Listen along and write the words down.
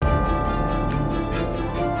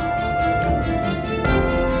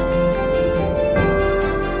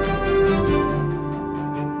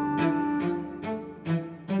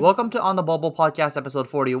Welcome to On the Bauble podcast, episode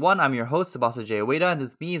 41. I'm your host, Sabasa J. Ueda, and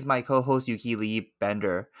with me is my co-host, Yuki Lee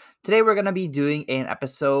Bender. Today, we're going to be doing an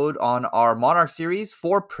episode on our Monarch series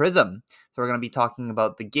for Prism. So we're going to be talking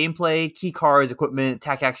about the gameplay, key cards, equipment,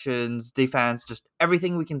 attack actions, defense, just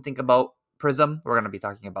everything we can think about Prism. We're going to be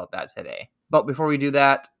talking about that today. But before we do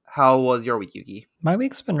that, how was your week, Yuki? My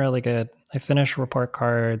week's been really good. I finished report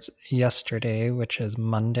cards yesterday, which is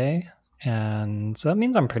Monday, and so that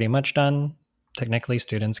means I'm pretty much done. Technically,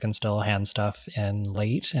 students can still hand stuff in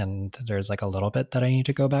late, and there's like a little bit that I need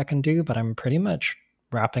to go back and do, but I'm pretty much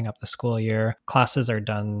wrapping up the school year. Classes are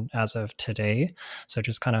done as of today, so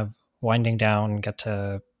just kind of winding down, get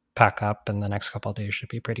to pack up, and the next couple of days should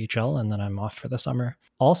be pretty chill, and then I'm off for the summer.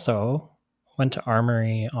 Also, went to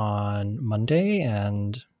Armory on Monday,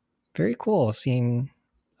 and very cool seeing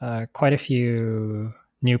quite a few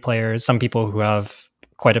new players, some people who have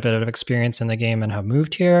quite a bit of experience in the game and have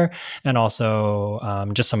moved here, and also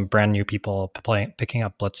just some brand new people picking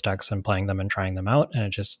up blitz decks and playing them and trying them out. And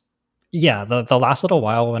it just, the last little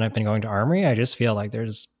while when I've been going to Armory, I just feel like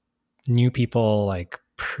there's new people like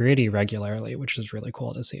pretty regularly, which is really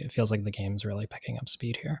cool to see. It feels like the game's really picking up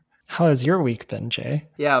speed here. How has your week been, Jay?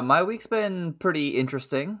 Yeah, my week's been pretty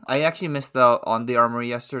interesting. I actually missed out on the Armory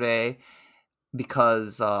yesterday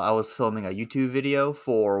because I was filming a YouTube video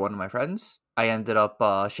for one of my friends. I ended up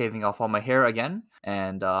shaving off all my hair again,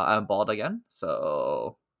 and I'm bald again.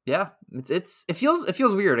 So yeah, it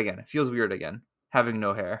feels weird again. It feels weird again having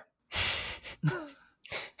no hair.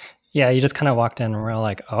 Yeah, you just kind of walked in and we're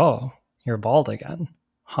like, oh, you're bald again,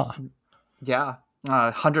 huh? Yeah,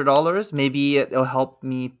 $100. Maybe it'll help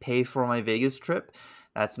me pay for my Vegas trip.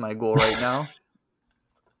 That's my goal right now.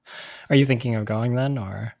 Are you thinking of going then,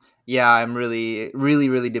 or? Yeah, I'm really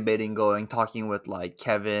debating going, talking with like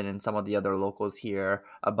Kevin and some of the other locals here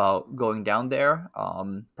about going down there.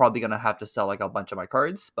 Probably gonna have to sell like a bunch of my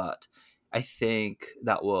cards, but I think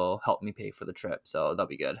that will help me pay for the trip, so that'll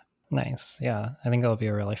be good. Nice. Yeah, I think it'll be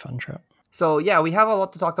a really fun trip. So yeah, we have a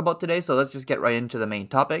lot to talk about today, so let's just get right into the main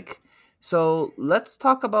topic. So let's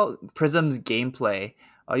talk about Prism's gameplay.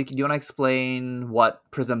 Do you want to explain what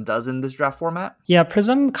Prism does in this draft format? Yeah,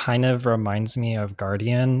 Prism kind of reminds me of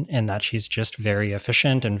Guardian in that she's just very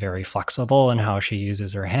efficient and very flexible in how she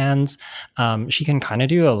uses her hands. She can kind of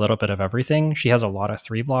do a little bit of everything. She has a lot of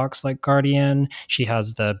 3 blocks like Guardian. She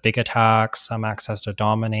has the big attacks, some access to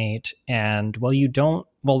dominate. And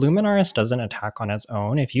Luminaris doesn't attack on its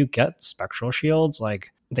own. If you get Spectral Shields,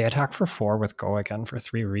 like they attack for 4 with Go Again for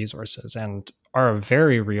 3 resources and are a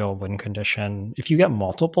very real win condition. If you get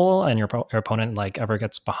multiple and your opponent like ever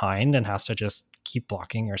gets behind and has to just keep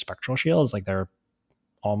blocking your Spectral Shields, like they're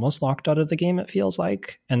almost locked out of the game, it feels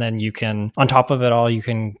like. And then you can, on top of it all, you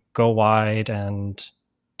can go wide and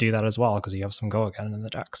do that as well because you have some Go Again in the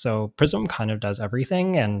deck. So Prism kind of does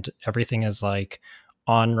everything, and everything is like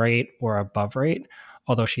on rate or above rate.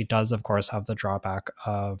 Although she does, of course, have the drawback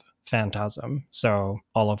of Phantasm. So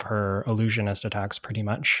all of her illusionist attacks pretty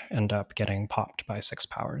much end up getting popped by 6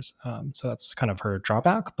 powers. So that's kind of her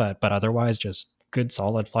drawback, but otherwise just good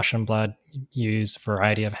solid flesh and blood. Use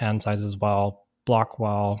variety of hand sizes well, block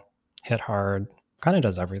well, hit hard, kind of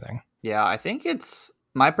does everything. Yeah, I think it's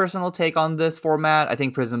my personal take on this format. I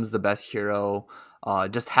think Prism's the best hero.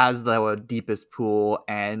 Just has the deepest pool,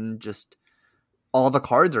 and just all the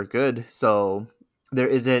cards are good. So there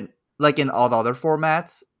isn't, like in all the other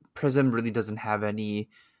formats, Prism really doesn't have any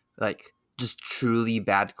like just truly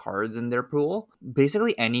bad cards in their pool.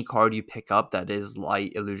 Basically any card you pick up that is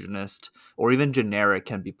light, illusionist, or even generic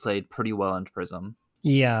can be played pretty well in Prism.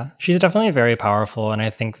 Yeah, she's definitely very powerful, and I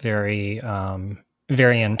think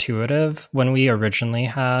very intuitive. When we originally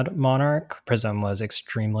had Monarch, Prism was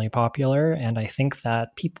extremely popular, and I think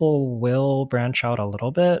that people will branch out a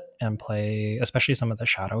little bit and play, especially some of the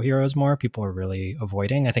shadow heroes more. People are really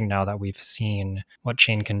avoiding. I think now that we've seen what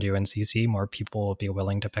Chain can do in CC, more people will be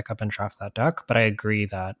willing to pick up and draft that deck. But I agree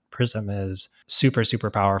that Prism is super, super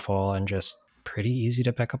powerful and just pretty easy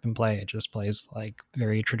to pick up and play. It just plays like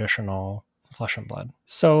very traditional flesh and blood.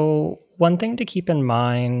 So one thing to keep in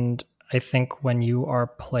mind, I think, when you are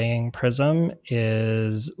playing Prism,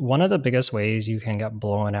 is one of the biggest ways you can get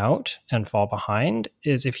blown out and fall behind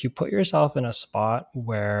is if you put yourself in a spot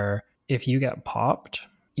where if you get popped,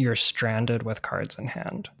 you're stranded with cards in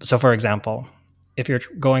hand. So for example, if you're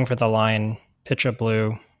going for the line, pitch a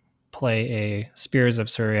blue, play a Spears of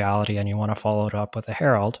Surreality, and you want to follow it up with a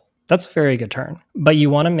Herald, that's a very good turn. But you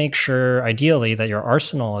want to make sure, ideally, that your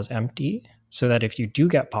arsenal is empty, so that if you do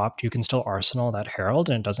get popped, you can still arsenal that Herald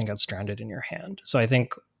and it doesn't get stranded in your hand. So I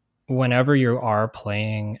think whenever you are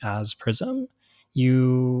playing as Prism,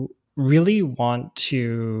 you really want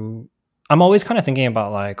to I'm always kind of thinking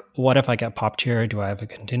about like, what if I get popped here? Do I have a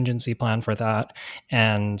contingency plan for that?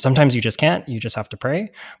 And sometimes you just can't, you just have to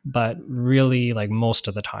pray. But really, like most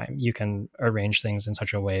of the time, you can arrange things in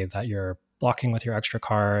such a way that you're blocking with your extra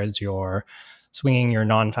cards, you're swinging your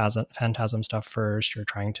non-phantasm stuff first, you're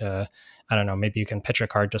trying to, I don't know, maybe you can pitch a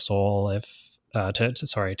card to soul if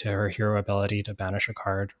to her hero ability to banish a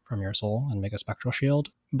card from your soul and make a spectral shield.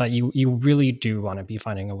 But you really do want to be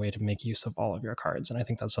finding a way to make use of all of your cards, and I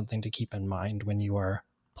think that's something to keep in mind when you are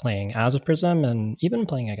playing as a Prism and even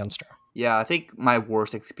playing against her. Yeah, I think my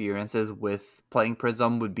worst experiences with playing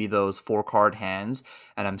Prism would be those 4 card hands,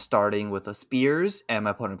 and I'm starting with a Spears, and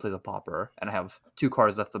my opponent plays a Pauper, and I have 2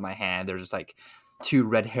 cards left in my hand. They're just like 2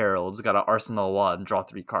 red heralds, got an Arsenal 1, draw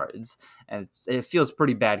 3 cards, and it feels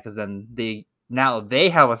pretty bad because then they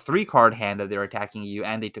have a 3 card hand that they're attacking you,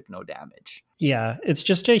 and they took no damage. Yeah, it's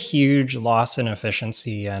just a huge loss in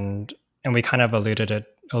efficiency, and we kind of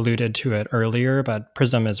alluded to it earlier, but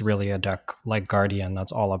Prism is really a deck like Guardian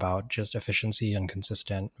that's all about just efficiency and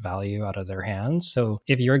consistent value out of their hands. So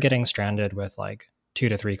if you're getting stranded with like 2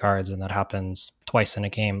 to 3 cards and that happens twice in a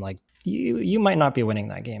game, like you might not be winning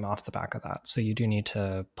that game off the back of that. So you do need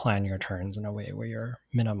to plan your turns in a way where you're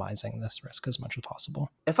minimizing this risk as much as possible.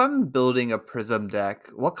 If I'm building a Prism deck,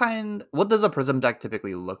 what does a Prism deck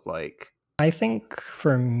typically look like? I think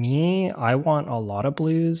for me, I want a lot of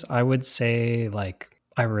blues. I would say like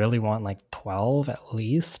I really want like 12 at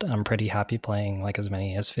least. I'm pretty happy playing like as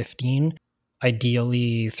many as 15.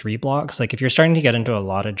 Ideally 3 blocks. Like if you're starting to get into a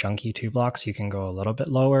lot of junky 2 blocks, you can go a little bit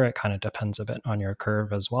lower. It kind of depends a bit on your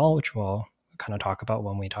curve as well, which we'll kind of talk about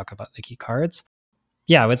when we talk about the key cards.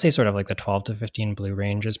 Yeah, I would say sort of like the 12 to 15 blue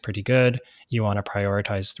range is pretty good. You want to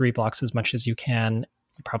prioritize 3 blocks as much as you can.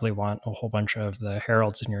 You probably want a whole bunch of the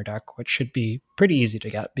heralds in your deck, which should be pretty easy to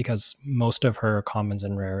get because most of her commons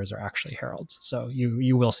and rares are actually heralds. So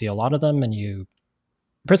you will see a lot of them, and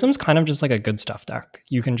Prism's kind of just like a good stuff deck.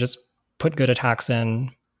 You can just put good attacks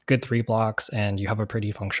in, good 3 blocks, and you have a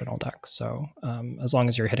pretty functional deck. So as long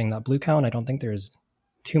as you're hitting that blue count, I don't think there's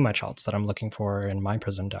too much else that I'm looking for in my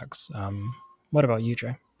Prism decks. What about you,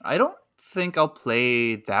 Jay? I don't think I'll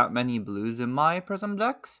play that many blues in my Prism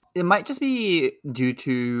decks. It might just be due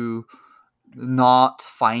to not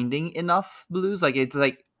finding enough blues. Like it's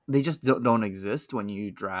like they just don't exist when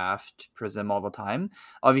you draft Prism all the time.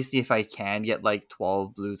 Obviously, if I can get like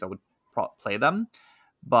 12 blues, I would play them.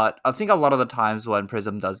 But I think a lot of the times when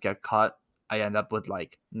Prism does get cut, I end up with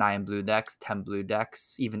like 9 blue decks, 10 blue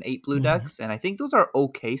decks, even 8 blue decks. And I think those are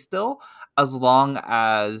okay still, as long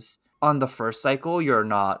as on the first cycle you're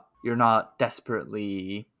not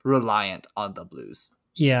desperately reliant on the blues.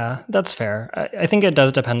 Yeah, that's fair. I think it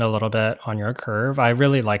does depend a little bit on your curve. I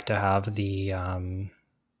really like to have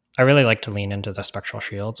I really like to lean into the spectral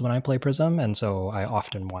shields when I play Prism, and so I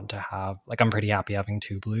often want to have, like, I'm pretty happy having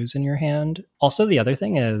 2 blues in your hand. Also, the other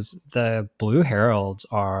thing is the blue heralds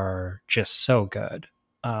are just so good.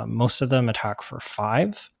 Most of them attack for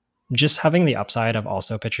 5. Just having the upside of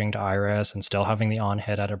also pitching to Iris and still having the on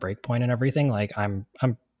hit at a breakpoint and everything, like I'm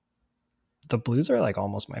the blues are like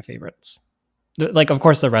almost my favorites. Like, of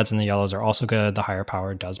course, the reds and the yellows are also good. The higher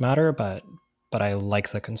power does matter, but I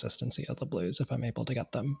like the consistency of the blues if I'm able to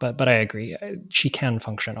get them. But I agree, she can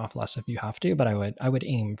function off less if you have to. But I would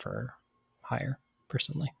aim for higher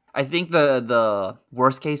personally. I think the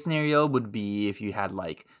worst case scenario would be if you had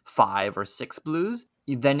like 5 or 6 blues.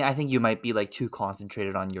 Then I think you might be like too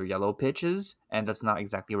concentrated on your yellow pitches, and that's not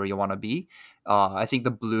exactly where you want to be. I think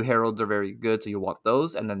the blue heralds are very good, so you want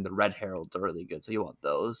those, and then the red heralds are really good, so you want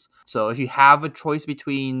those. So if you have a choice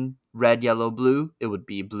between red, yellow, blue, it would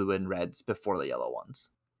be blue and reds before the yellow ones.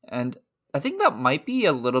 And I think that might be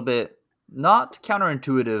a little bit not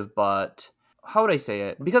counterintuitive, but how would I say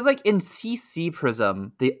it? Because like in CC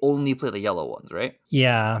Prism, they only play the yellow ones, right?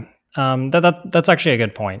 Yeah. That's actually a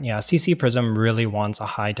good point. Yeah, CC Prism really wants a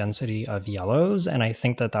high density of yellows, and I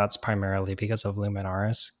think that's primarily because of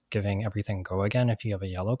Luminaris giving everything go again if you have a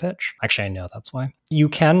yellow pitch. Actually, I know that's why. You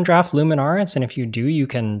can draft Luminaris, and if you do, you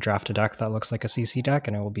can draft a deck that looks like a CC deck,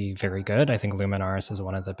 and it will be very good. I think Luminaris is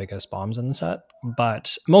one of the biggest bombs in the set.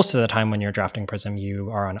 But most of the time when you're drafting Prism,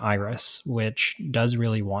 you are on Iris, which does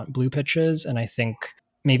really want blue pitches, and I think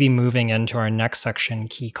maybe moving into our next section,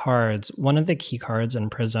 key cards. One of the key cards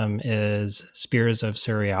in Prism is Spears of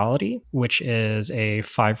Surreality, which is a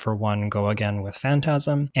 5-for-1 go again with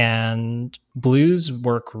Phantasm. And blues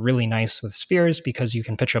work really nice with Spears because you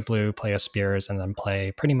can pitch a blue, play a Spears, and then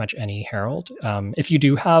play pretty much any Herald. If you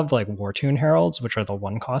do have like Wartune Heralds, which are the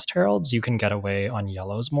 1-cost Heralds, you can get away on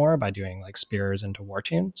yellows more by doing like Spears into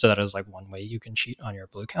Wartune. So that is like one way you can cheat on your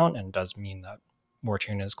blue count, and does mean that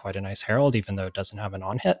Mortune is quite a nice herald, even though it doesn't have an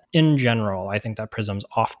on-hit. In general, I think that Prism's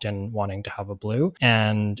often wanting to have a blue.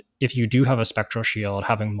 And if you do have a Spectral Shield,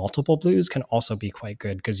 having multiple blues can also be quite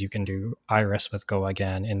good because you can do Iris with Go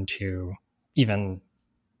Again into even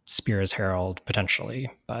Spear's Herald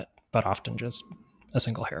potentially, but often just a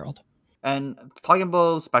single herald. And talking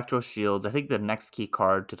about Spectral Shields, I think the next key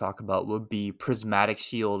card to talk about would be Prismatic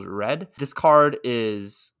Shield Red. This card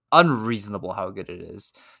is unreasonable how good it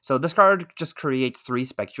is. So this card just creates 3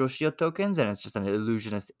 Spectral Shield tokens, and it's just an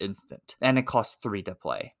illusionist instant. And it costs 3 to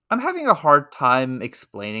play. I'm having a hard time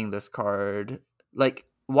explaining this card. Like,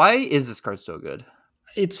 why is this card so good?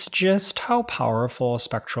 It's just how powerful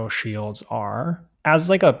Spectral Shields are.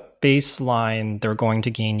 As like a baseline, they're going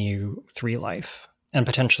to gain you 3 life and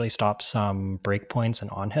potentially stop some breakpoints and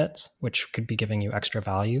on hits, which could be giving you extra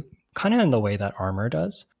value, kind of in the way that armor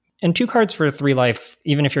does. And 2 cards for 3 life,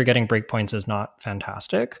 even if you're getting breakpoints, is not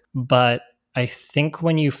fantastic. But I think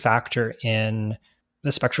when you factor in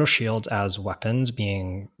the Spectral Shields as weapons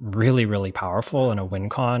being really, really powerful in a win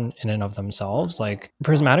con in and of themselves, like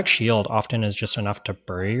Prismatic Shield often is just enough to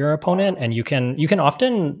bury your opponent, and you can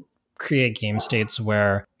often create game states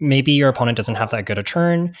where maybe your opponent doesn't have that good a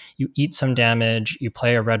turn, you eat some damage, you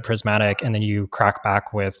play a red prismatic, and then you crack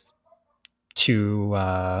back with two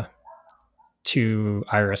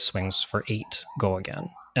Iris swings for 8 Go Again.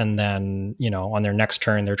 And then, on their next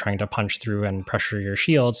turn, they're trying to punch through and pressure your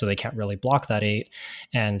shield, so they can't really block that 8.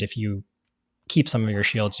 And if you keep some of your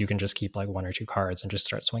shields, you can just keep like 1 or 2 cards and just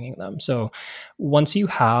start swinging them. So once you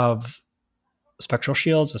have Spectral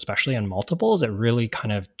Shields, especially in multiples, it really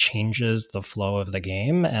kind of changes the flow of the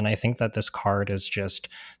game. And I think that this card is just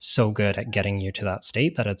so good at getting you to that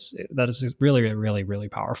state that is really, really, really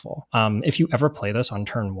powerful. If you ever play this on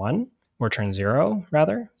turn 1 or turn 0,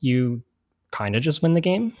 rather, you kind of just win the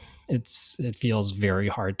game. It feels very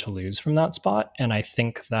hard to lose from that spot. And I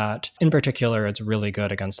think that in particular, it's really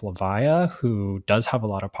good against Levia, who does have a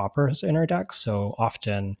lot of poppers in her deck. So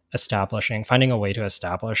often finding a way to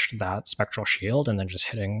establish that Spectral Shield and then just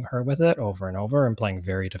hitting her with it over and over and playing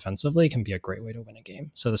very defensively can be a great way to win a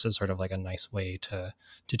game. So this is sort of like a nice way to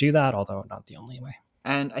do that, although not the only way.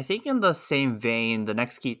 And I think in the same vein, the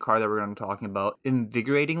next key card that we're going to be talking about,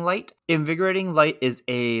 Invigorating Light. Invigorating Light is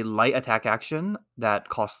a light attack action that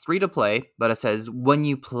costs 3 to play, but it says when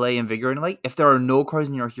you play Invigorating Light, if there are no cards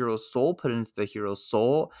in your hero's soul, put it into the hero's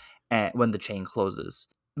soul and when the chain closes.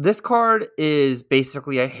 This card is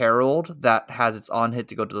basically a herald that has its on hit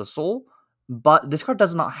to go to the soul, but this card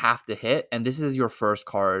does not have to hit, and this is your first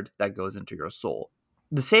card that goes into your soul.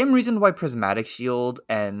 The same reason why Prismatic Shield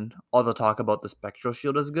and all the talk about the Spectral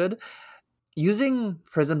Shield is good, using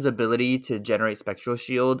Prism's ability to generate Spectral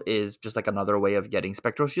Shield is just like another way of getting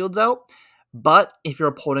Spectral Shields out. But if your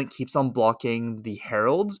opponent keeps on blocking the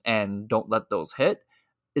Heralds and don't let those hit,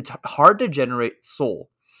 it's hard to generate Soul.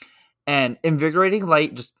 And Invigorating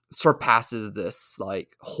Light just surpasses this like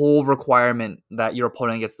whole requirement that your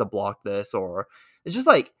opponent gets to block this, or it's just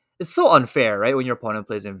like, it's so unfair, right? When your opponent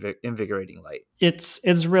plays Invigorating Light.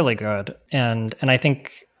 It's really good. And I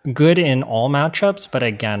think good in all matchups, but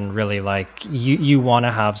again, really like you want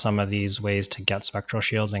to have some of these ways to get Spectral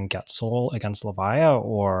Shields and get Soul against Levia,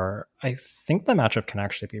 or I think the matchup can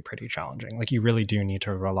actually be pretty challenging. Like you really do need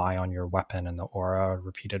to rely on your weapon and the aura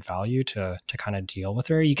repeated value to kind of deal with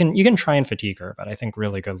her. You can try and fatigue her, but I think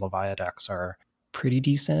really good Levia decks are pretty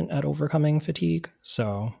decent at overcoming fatigue.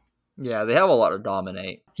 So yeah, they have a lot to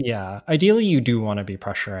dominate. Yeah, ideally you do want to be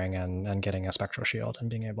pressuring and getting a Spectral Shield and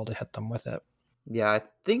being able to hit them with it. Yeah, I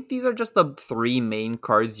think these are just the 3 main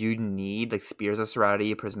cards you need, like Spears of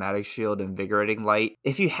Serenity, Prismatic Shield, Invigorating Light.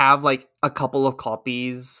 If you have like a couple of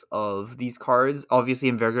copies of these cards, obviously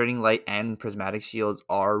Invigorating Light and Prismatic Shields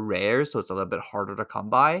are rare, so it's a little bit harder to come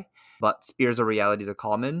by, but Spears of Reality is a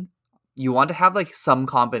common. You want to have like some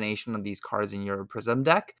combination of these cards in your Prism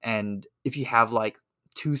deck, and if you have like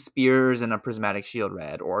 2 Spears and a Prismatic Shield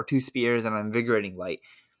red, or 2 Spears and an Invigorating Light,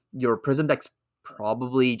 your Prism deck's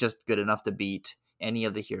probably just good enough to beat any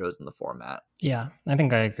of the heroes in the format. Yeah, I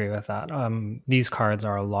think I agree with that. These cards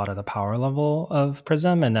are a lot of the power level of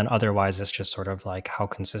Prism, and then otherwise it's just sort of like how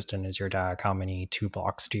consistent is your deck, how many 2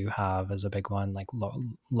 blocks do you have is a big one. Like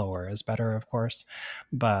lower is better, of course,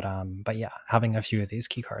 but yeah, having a few of these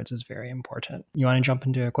key cards is very important. You want to jump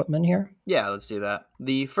into equipment here? Yeah, let's do that.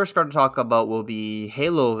 The first card to talk about will be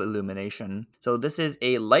Halo of Illumination. So this is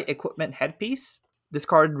a light equipment headpiece. This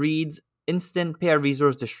card reads, instant pay a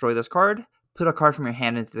resource, destroy this card. Put a card from your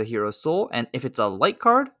hand into the hero's soul, and if it's a light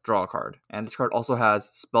card, draw a card. And this card also has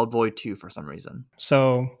Spelled Void 2 for some reason.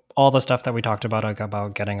 So all the stuff that we talked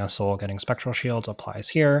about getting a soul, getting spectral shields applies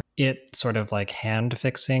here. It sort of like hand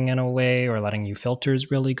fixing in a way or letting you filter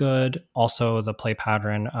is really good. Also, the play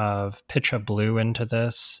pattern of pitch a blue into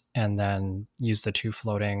this and then use the 2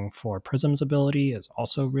 floating for Prism's ability is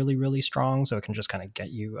also really, really strong. So it can just kind of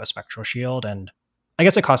get you a spectral shield. And I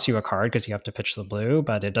guess it costs you a card because you have to pitch the blue,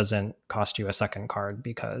 but it doesn't cost you a second card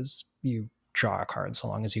because you draw a card so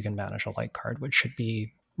long as you can manage a light card, which should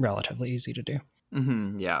be relatively easy to do.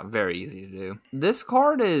 Yeah, very easy to do. This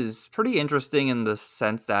card is pretty interesting in the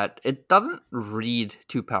sense that it doesn't read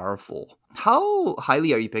too powerful. How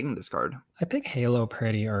highly are you picking this card? I pick Halo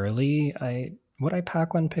pretty early. Would I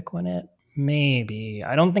pack one, pick one it? Maybe.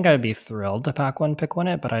 I don't think I'd be thrilled to pack one, pick one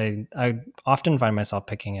it, but I often find myself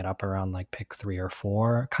picking it up around like pick 3 or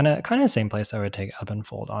 4. Kind of same place I would take Ebb and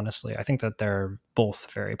Fold, honestly. I think that they're both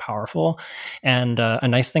very powerful. And a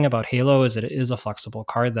nice thing about Halo is that it is a flexible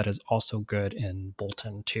card that is also good in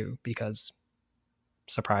Bolton too, because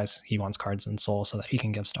surprise, he wants cards in Soul so that he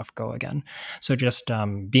can give stuff go again. So just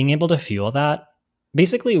being able to fuel that,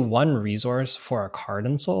 basically one resource for a card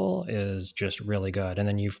in Soul is just really good. And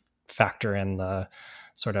then you factor in the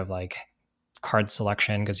sort of like card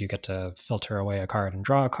selection because you get to filter away a card and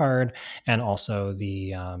draw a card, and also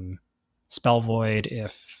the spell void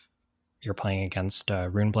if you're playing against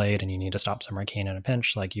Runeblade and you need to stop some arcane in a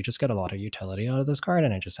pinch. Like, you just get a lot of utility out of this card,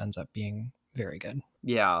 and it just ends up being very good.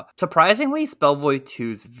 Yeah. Surprisingly, Spell Void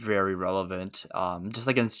 2 is very relevant. Just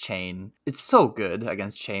against Chain. It's so good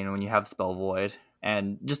against Chain when you have Spell Void.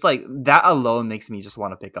 And just like that alone makes me just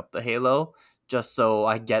want to pick up the Halo, just so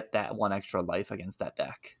I get that 1 extra life against that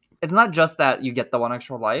deck. It's not just that you get the 1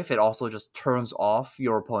 extra life, it also just turns off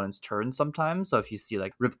your opponent's turn sometimes. So if you see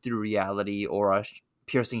like Rip Through Reality or a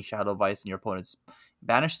Piercing Shadow Vice in your opponent's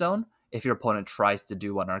Banish Zone, if your opponent tries to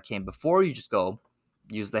do 1 arcane before, you just go,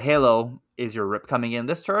 use the Halo. Is your Rip coming in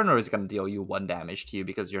this turn, or is it going to deal you 1 damage to you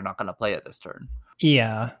because you're not going to play it this turn?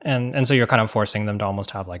 Yeah, and so you're kind of forcing them to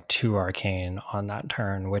almost have like 2 arcane on that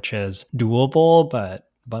turn, which is doable, but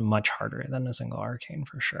much harder than a single arcane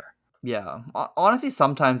for sure. Yeah, honestly,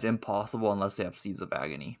 sometimes impossible unless they have Seeds of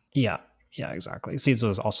Agony. Yeah, exactly. Seeds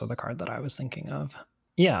was also the card that I was thinking of.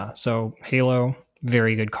 Yeah, so Halo,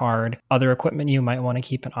 very good card. Other equipment you might want to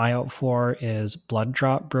keep an eye out for is Blood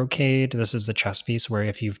Drop Brocade. This is the chess piece where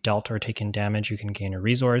if you've dealt or taken damage, you can gain a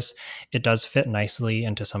resource. It does fit nicely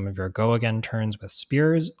into some of your go again turns with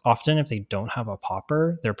spears. Often, if they don't have a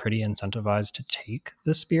popper, they're pretty incentivized to take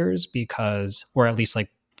the spears because, or at least like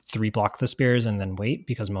 3 block the spears and then wait,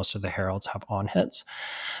 because most of the heralds have on hits.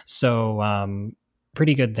 So,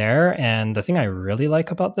 pretty good there. And the thing I really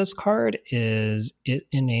like about this card is it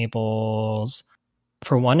enables,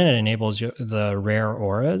 for one, it enables the rare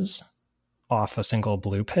auras off a single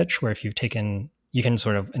blue pitch, where if you've taken, you can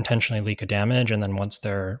sort of intentionally leak a damage, and then once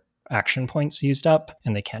their action points used up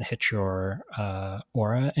and they can't hit your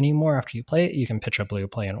aura anymore after you play it, you can pitch a blue,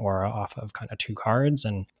 play an aura off of kind of 2 cards.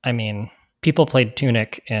 And I mean, people played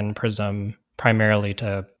Tunic in Prism primarily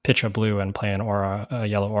to pitch a blue and play a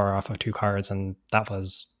yellow aura off of 2 cards, and that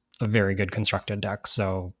was a very good constructed deck.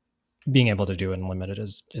 So being able to do it in limited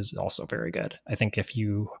is also very good. I think if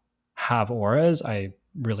you have auras, I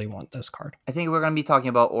really want this card. I think we're going to be talking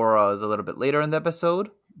about auras a little bit later in the episode,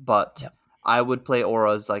 but Yep. I would play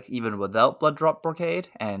auras like even without Blood Drop Brocade,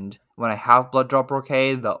 and when I have Blood Drop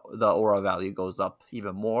Brocade, the aura value goes up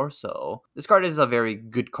even more. So this card is a very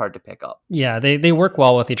good card to pick up. Yeah, they work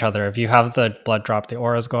well with each other. If you have the blood drop, the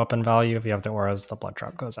auras go up in value. If you have the auras, the blood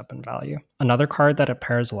drop goes up in value. Another card that it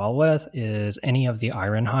pairs well with is any of the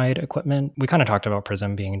Ironhide equipment. We kind of talked about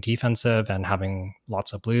Prism being defensive and having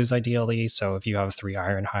lots of blues ideally. So if you have 3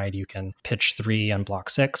 Ironhide, you can pitch 3 and block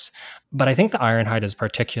 6. But I think the Ironhide is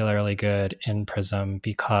particularly good in Prism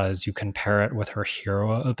because you can pair it with her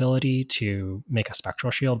hero ability to make a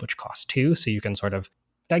spectral shield, which costs 2. So you can sort of,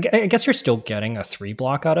 I guess you're still getting a 3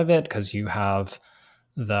 block out of it because you have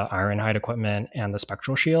the Ironhide equipment and the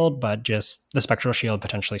spectral shield, but just the spectral shield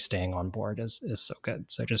potentially staying on board is so good.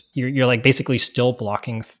 So just you're like basically still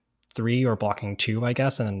blocking 3 or blocking 2, I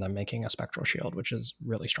guess, and then making a spectral shield, which is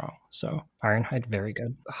really strong. So Ironhide, very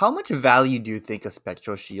good. How much value do you think a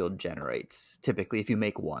spectral shield generates typically if you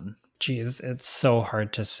make 1? Geez, it's so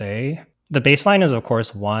hard to say. The baseline is, of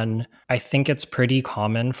course, 1. I think it's pretty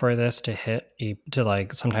common for this to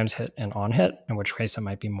sometimes hit an on hit, in which case it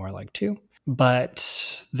might be more like 2.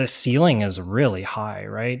 But the ceiling is really high,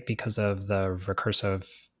 right? Because of the recursive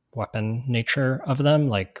weapon nature of them.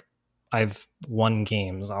 Like, I've won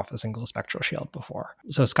games off a single spectral shield before.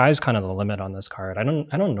 So sky's kind of the limit on this card. I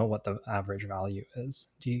don't know what the average value is.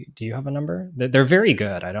 Do you have a number? They're very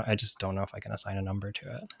good. I just don't know if I can assign a number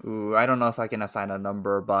to it. Ooh, I don't know if I can assign a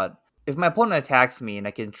number, but if my opponent attacks me and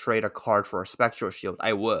I can trade a card for a spectral shield,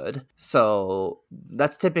 I would. So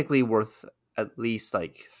that's typically worth at least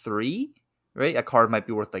like 3, right? A card might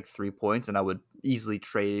be worth like 3 points, and I would easily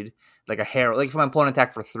trade like a herald. Like if my opponent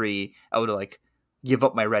attacked for 3, I would like give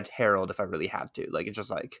up my red herald if I really had to. Like it's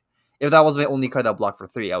just like if that was my only card that blocked for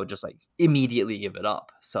 3, I would just like immediately give it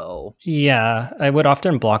up. So Yeah, I would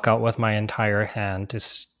often block out with my entire hand to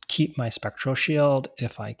keep my spectral shield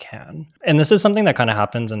if I can. And this is something that kind of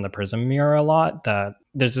happens in the Prism mirror a lot, that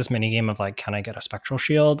there's this mini game of like, can I get a spectral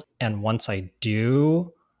shield? And once I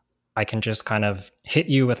do, I can just kind of hit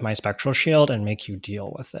you with my spectral shield and make you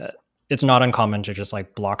deal with it. It's not uncommon to just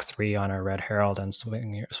like block 3 on a red herald and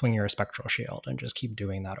swing your spectral shield and just keep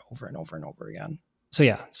doing that over and over and over again. So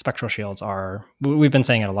yeah, spectral shields are, we've been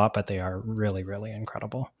saying it a lot, but they are really, really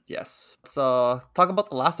incredible. yes. Let's talk about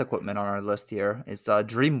the last equipment on our list here. It's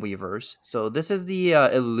Dreamweavers. So this is the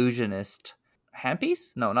illusionist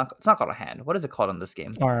handpiece? No, it's not called a hand. What is it called in this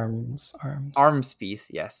game? Arms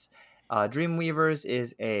piece, yes. Dreamweavers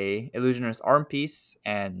is a illusionist arm piece,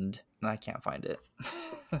 and I can't find it.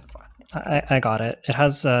 I got it. It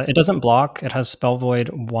has it doesn't block. It has Spell Void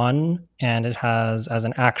 1, and it has as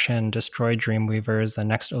an action destroy Dreamweavers. The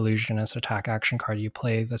next illusionist attack action card you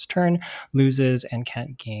play this turn loses and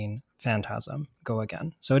can't gain Phantasm. Go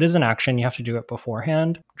again. So it is an action. You have to do it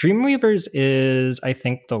beforehand. Dreamweavers is, I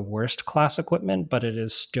think, the worst class equipment, but it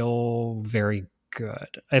is still very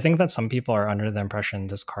good. I think that some people are under the impression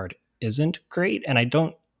this card isn't great, and I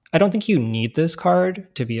don't think you need this card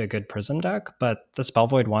to be a good Prism deck, but the Spell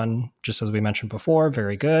Void one, just as we mentioned before,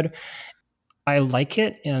 very good. I like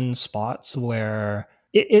it in spots where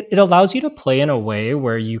it allows you to play in a way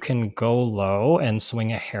where you can go low and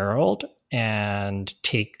swing a Herald and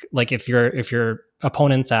take, like if your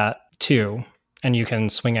opponent's at 2 and you can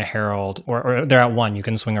swing a Herald, or they're at 1, you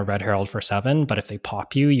can swing a red Herald for 7, but if they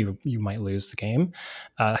pop you might lose the game.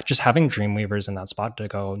 Just having Dreamweavers in that spot to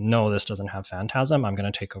go, no, this doesn't have Phantasm, I'm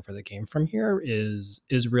going to take over the game from here is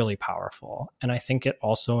really powerful. And I think it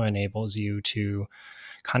also enables you to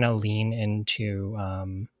kind of lean into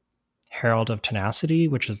Herald of Tenacity,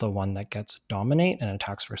 which is the one that gets Dominate and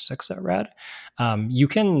attacks for 6 at red. You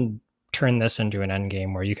can turn this into an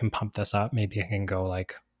endgame where you can pump this up. Maybe you can go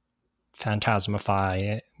like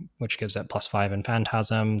Phantasmify, which gives it +5 in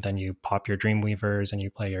Phantasm. Then you pop your Dreamweavers and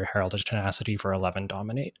you play your Herald of Tenacity for 11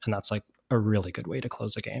 Dominate. And that's like a really good way to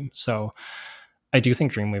close a game. So I do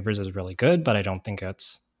think Dreamweavers is really good, but I don't think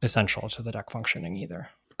it's essential to the deck functioning either.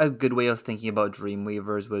 A good way of thinking about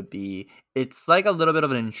Dreamweavers would be it's like a little bit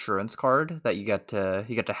of an insurance card that you get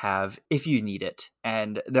to have if you need it.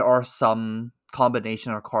 And there are some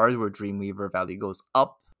combination of cards where Dreamweaver value goes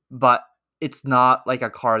up, but it's not like a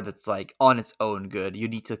card that's like on its own good. You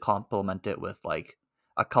need to complement it with like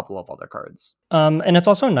a couple of other cards. And it's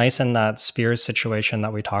also nice in that Spears situation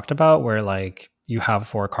that we talked about where like you have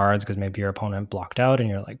 4 cards because maybe your opponent blocked out and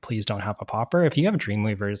you're like, please don't have a popper. If you have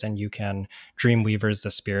Dreamweavers and you can Dreamweavers the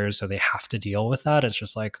Spears so they have to deal with that, it's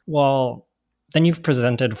just like, well, then you've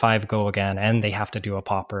presented 5 go again and they have to do a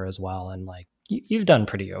popper as well. And like you've done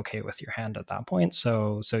pretty okay with your hand at that point.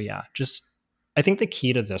 So yeah, just I think the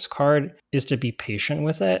key to this card is to be patient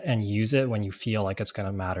with it and use it when you feel like it's going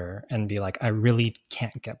to matter and be like, I really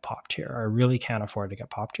can't get popped here. Or I really can't afford to get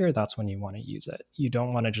popped here. That's when you want to use it. You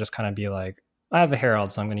don't want to just kind of be like, I have a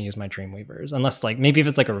Herald, so I'm going to use my Dreamweavers. Unless like maybe if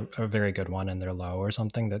it's like a very good one and they're low or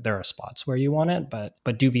something, that there are spots where you want it, but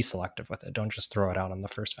do be selective with it. Don't just throw it out on the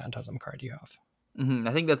first Phantasm card you have. Mm-hmm.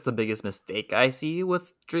 I think that's the biggest mistake I see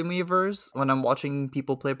with Dreamweavers when I'm watching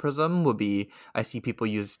people play Prism would be I see people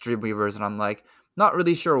use Dreamweavers and I'm like, not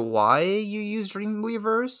really sure why you use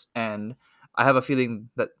Dreamweavers, and I have a feeling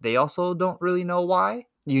that they also don't really know why.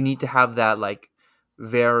 You need to have that like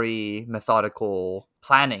very methodical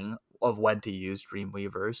planning of when to use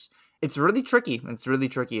Dreamweavers. It's really tricky.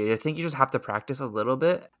 I think you just have to practice a little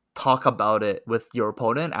bit, talk about it with your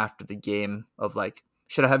opponent after the game of like,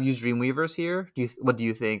 should I have used Dreamweavers here? What do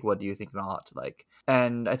you think? What do you think not? Like,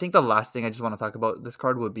 and I think the last thing I just want to talk about this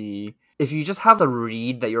card would be if you just have the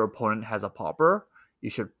read that your opponent has a popper, you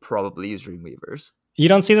should probably use Dreamweavers. You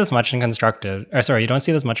don't see this much in Constructed. Or sorry, you don't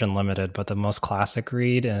see this much in Limited, but the most classic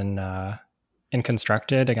read in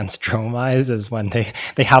Constructed against Drome Eyes is when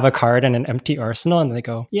they have a card in an empty arsenal and they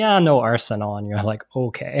go, yeah, no arsenal. And you're like,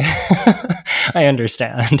 okay, I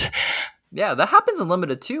understand. Yeah, that happens in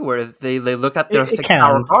limited too, where they look at their It 6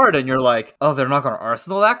 power can. card and you're like, oh, they're not going to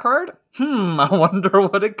arsenal that card. I wonder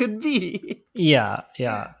what it could be. Yeah,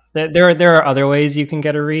 yeah. There are other ways you can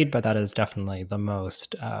get a read, but that is definitely the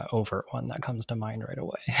most overt one that comes to mind right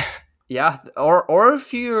away. Yeah, or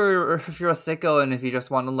if you're a sicko and if you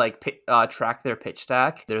just want to like track their pitch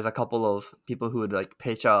stack, there's a couple of people who would like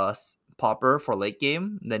pitch popper for late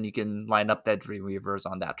game. Then you can line up that Dreamweavers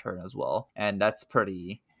on that turn as well, and that's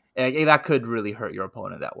pretty. That could really hurt your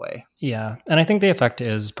opponent that way. Yeah, and I think the effect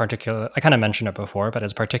is particular. I kind of mentioned it before, but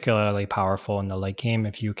it's particularly powerful in the late game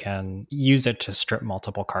if you can use it to strip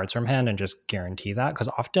multiple cards from hand and just guarantee that. Because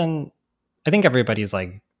often, I think everybody's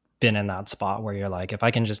like been in that spot where you're like, if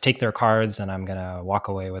I can just take their cards and I'm gonna walk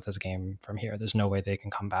away with this game from here, there's no way they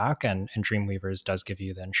can come back. And Dreamweavers does give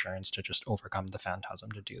you the insurance to just overcome the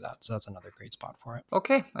phantasm to do that. So that's another great spot for it.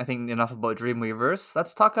 Okay, I think enough about Dreamweavers.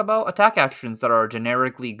 Let's talk about attack actions that are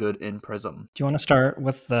generically good in Prism. Do you want to start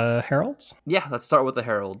with the heralds? Yeah, let's start with the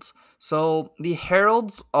heralds. So the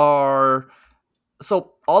heralds are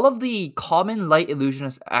so all of the common light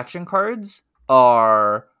illusionist action cards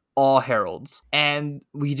are all heralds, and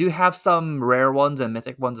we do have some rare ones and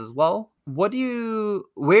mythic ones as well. Where do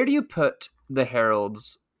you put the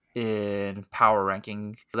heralds in power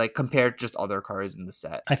ranking, like compared to just other cards in the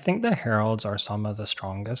set? I think the heralds are some of the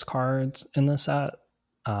strongest cards in the set.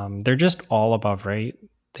 They're just all above rate.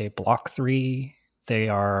 They block 3. They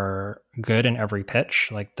are good in every pitch.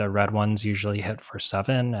 Like the red ones usually hit for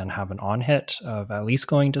 7 and have an on hit of at least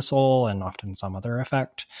going to soul and often some other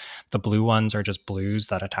effect. The blue ones are just blues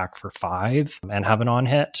that attack for 5 and have an on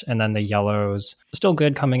hit. And then the yellows, still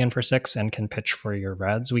good coming in for 6 and can pitch for your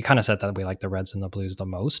reds. We kind of said that we like the reds and the blues the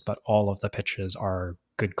most, but all of the pitches are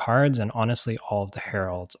good cards, and honestly all of the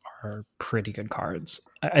heralds are pretty good cards.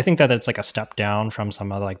 I think that it's like a step down from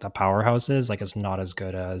some of like the powerhouses. Like it's not as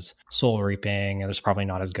good as Soul Reaping, and it's probably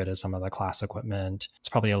not as good as some of the class equipment. It's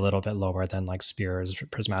probably a little bit lower than like Spears,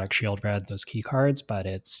 Prismatic Shield Red, those key cards, but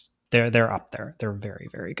they're up there. They're very,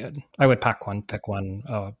 very good. I would pick one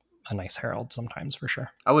a nice herald sometimes for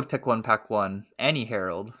sure. I would pack one, any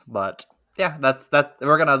herald, but yeah, that's that.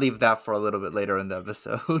 We're gonna leave that for a little bit later in the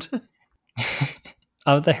episode.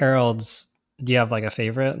 Of the heralds, do you have like a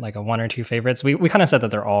favorite, like a one or two favorites? We kind of said that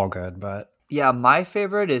they're all good, but Yeah, my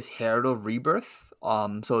favorite is Herald of Rebirth.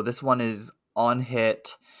 So this one is on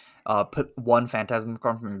hit. Put one Phantasm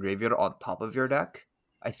card from your graveyard on top of your deck.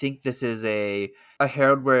 I think this is a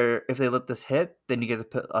herald where if they let this hit, then you get to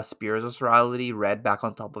put a Spears of Sorality red back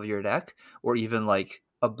on top of your deck, or even like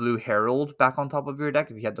a blue herald back on top of your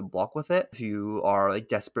deck if you had to block with it. If you are like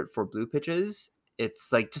desperate for blue pitches,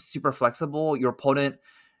 it's like just super flexible. Your opponent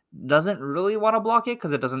doesn't really want to block it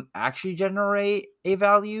because it doesn't actually generate a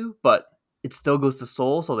value, but it still goes to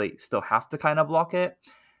soul, so they still have to kind of block it.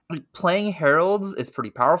 Like, playing heralds is pretty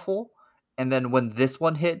powerful, and then when this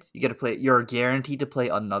one hits, you're guaranteed to play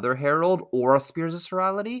another herald or a Spears of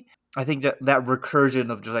Sorality. I think that recursion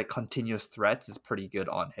of just like continuous threats is pretty good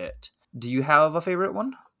on hit. Do you have a favorite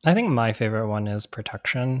one? I think my favorite one is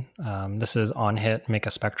Protection. This is on hit, make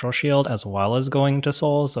a Spectral Shield as well as going to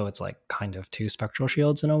soul, so it's like kind of 2 Spectral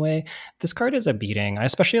Shields in a way. This card is a beating. I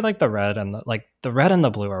especially like the red and the red and the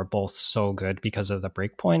blue are both so good because of the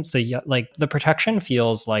breakpoints. The Protection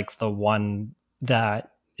feels like the one that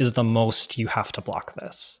is the most you have to block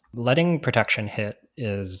this. Letting Protection hit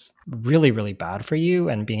is really, really bad for you,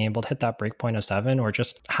 and being able to hit that breakpoint of 7 or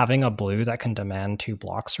just having a blue that can demand 2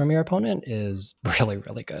 blocks from your opponent is really,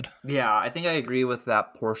 really good. Yeah, I think I agree with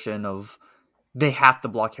that portion of they have to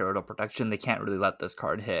block Herald of Protection. They can't really let this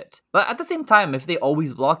card hit. But at the same time, if they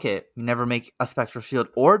always block it, you never make a Spectral Shield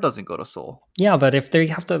or it doesn't go to soul. Yeah, but if they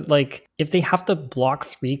have to block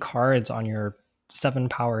 3 cards on your 7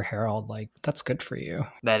 power herald, like that's good for you.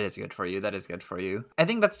 That is good for you. I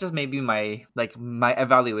think that's just maybe my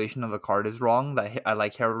evaluation of the card is wrong. That I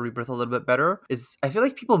like Herald of Rebirth a little bit better. Is I feel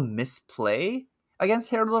like people misplay against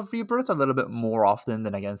Herald of Rebirth a little bit more often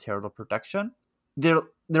than against Herald of Protection. There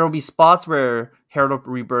will be spots where Herald of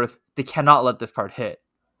Rebirth, they cannot let this card hit,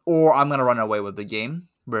 or I'm gonna run away with the game,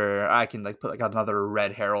 where I can like put like another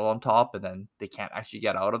red herald on top, and then they can't actually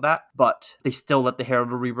get out of that. But they still let the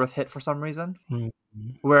Herald of Rebirth hit for some reason. Mm-hmm.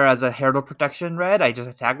 Whereas a Herald of Protection red, I just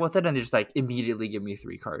attack with it, and they just like immediately give me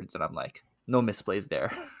 3 cards, and I'm like, no misplays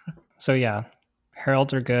there. So yeah,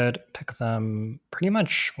 Heralds are good. Pick them pretty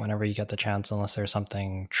much whenever you get the chance, unless there's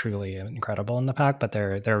something truly incredible in the pack. But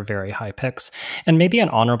they're very high picks. And maybe an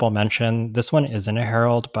honorable mention. This one isn't a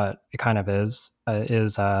Herald, but it kind of is.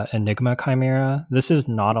 Is Enigma Chimera. This is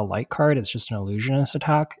not a light card. It's just an illusionist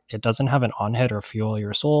attack. It doesn't have an on hit or fuel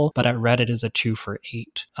your soul, but at red it is a 2 for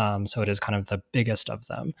 8. So it is kind of the biggest of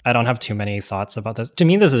them. I don't have too many thoughts about this. To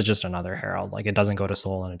me, this is just another Herald. Like, it doesn't go to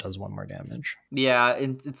soul and it does 1 more damage. Yeah,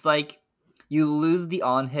 it's like you lose the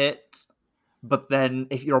on hit, but then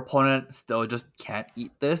if your opponent still just can't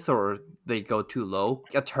eat this or they go too low,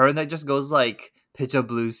 a turn that just goes like pitch a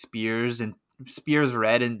blue spears and spears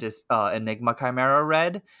red and just Enigma Chimera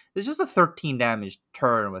red, it's just a 13 damage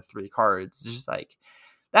turn with 3 cards. It's just like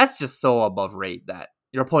that's just so above rate that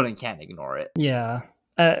your opponent can't ignore it. Yeah.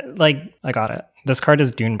 Like, I got it. This card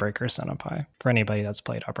is Dunebreaker Centipede for anybody that's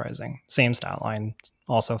played Uprising. Same stat line,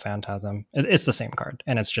 also Phantasm. It's the same card,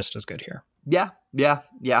 and it's just as good here. Yeah,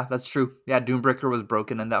 that's true. Yeah, Dunebreaker was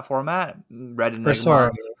broken in that format. Red Enigma. Or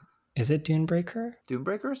sorry, is it Dunebreaker?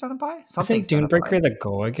 Dunebreaker Centipede? Isn't Dunebreaker the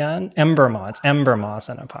go again? Ember Moss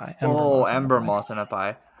Centipede. Ember Moss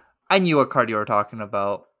Centipede. I knew what card you were talking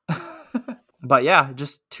about. But yeah,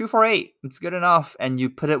 just 2 for 8. It's good enough. And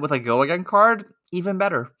you put it with a go again card, even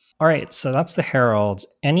better. All right, so that's the Heralds.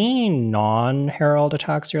 Any non-Herald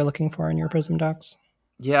attacks you're looking for in your Prism decks?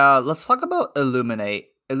 Yeah, let's talk about Illuminate.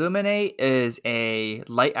 Illuminate is a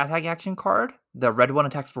light attack action card. The red one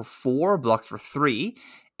attacks for 4, blocks for 3,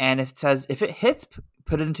 and it says if it hits,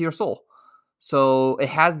 put it into your soul. So it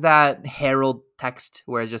has that Herald text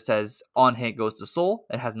where it just says on hit goes to soul.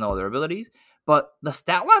 It has no other abilities, but the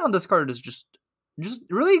stat line on this card is just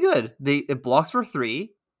really good. It blocks for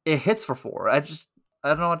 3, it hits for 4. I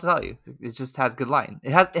don't know what to tell you. It just has good line.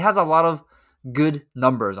 It has a lot of good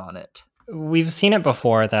numbers on it. We've seen it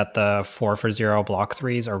before that the 4 for 0 block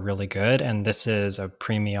 3s are really good, and this is a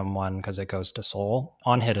premium one because it goes to soul.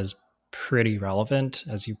 On hit is pretty relevant,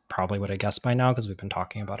 as you probably would have guessed by now, because we've been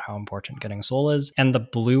talking about how important getting soul is. And the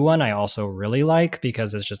blue one I also really like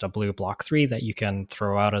because it's just a blue block 3 that you can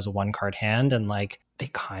throw out as a 1-card hand, and like they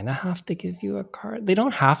kind of have to give you a card. They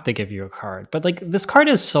don't have to give you a card, but like this card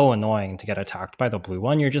is so annoying to get attacked by the blue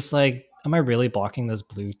one. You're just like, am I really blocking this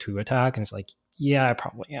blue 2 attack? And it's like, yeah, I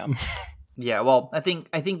probably am. Yeah, well, I think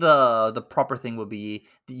the proper thing would be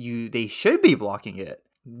they should be blocking it.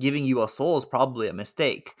 Giving you a soul is probably a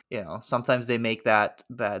mistake. You know, sometimes they make that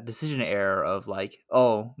decision error of like,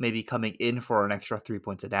 oh, maybe coming in for an extra 3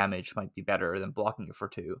 points of damage might be better than blocking it for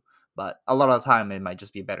 2. But a lot of the time, it might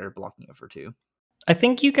just be better blocking it for 2. I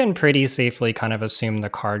think you can pretty safely kind of assume the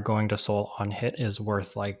card going to soul on hit is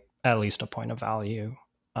worth like at least a point of value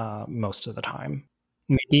most of the time.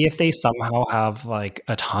 Maybe if they somehow have like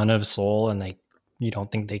a ton of soul and you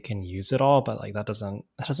don't think they can use it all, but like that doesn't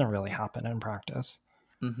really happen in practice.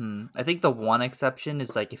 Mm-hmm. I think the one exception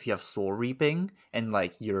is like if you have soul reaping and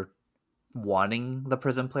like you're wanting the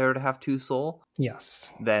Prism player to have 2 soul.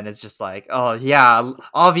 Yes. Then it's just like, oh yeah,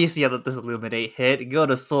 obviously I let this Illuminate hit. Go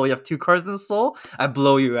to soul, you have 2 cards in soul, I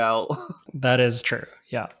blow you out. That is true.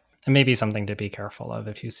 Yeah. And maybe something to be careful of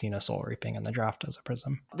if you've seen a soul reaping in the draft as a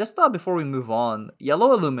Prism. Just before we move on,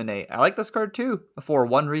 Yellow Illuminate. I like this card too, for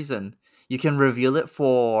one reason. You can reveal it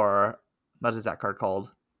for, what is that card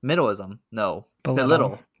called? Minnowism. No.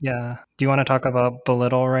 Belittle. Yeah. Do you want to talk about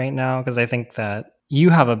Belittle right now? Because I think that you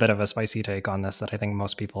have a bit of a spicy take on this that I think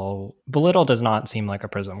most people... Belittle does not seem like a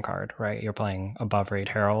Prism card, right? You're playing above rate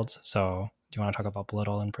Heralds, so... Do you want to talk about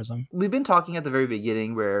Belittle and Prism? We've been talking at the very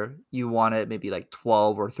beginning where you wanted maybe like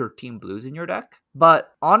 12 or 13 blues in your deck.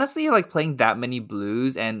 But honestly, like playing that many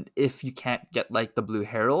blues, and if you can't get like the blue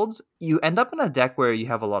heralds, you end up in a deck where you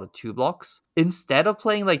have a lot of 2 blocks. Instead of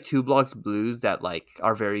playing like 2 blocks blues that like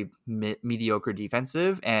are very mediocre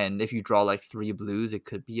defensive, and if you draw like 3 blues, it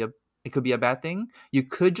could be a bad thing. You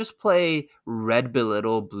could just play red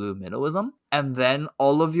Belittle, blue Minnowism, and then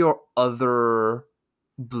all of your other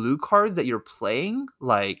blue cards that you're playing,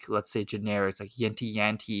 like let's say generics like Yanti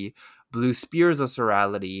Yanti, blue Spears of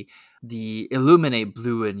Sorality, the Illuminate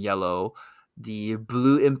blue and yellow, the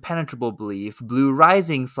blue Impenetrable Belief, blue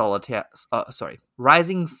Rising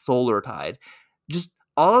Rising Solar Tide, just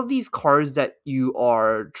all of these cards that you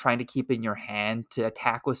are trying to keep in your hand to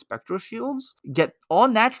attack with Spectral Shields all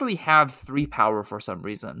naturally have 3 power for some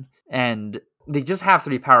reason, and they just have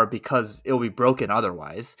 3 power because it'll be broken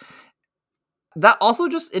otherwise. That also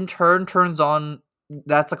just in turn turns on,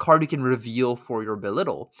 that's a card you can reveal for your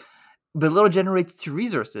Belittle. Belittle generates 2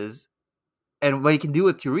 resources, and what you can do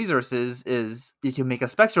with 2 resources is you can make a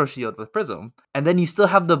Spectral Shield with Prism, and then you still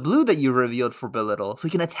have the blue that you revealed for Belittle, so you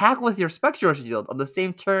can attack with your Spectral Shield on the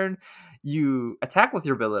same turn you attack with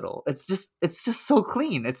your belittle. It's just so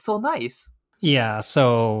clean. It's so nice. Yeah,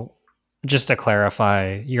 so just to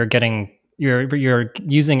clarify, you're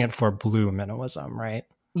using it for blue minnowism, right?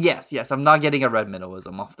 Yes, yes. I'm not getting a red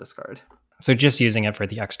minnowism off this card. So just using it for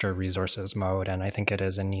the extra resources mode, and I think it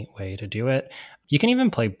is a neat way to do it. You can even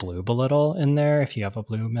play blue belittle in there if you have a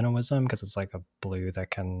blue minnowism, because it's like a blue that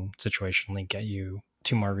can situationally get you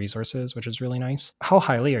 2 more resources, which is really nice. How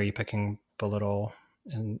highly are you picking belittle?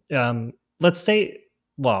 And let's say,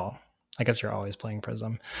 well, I guess you're always playing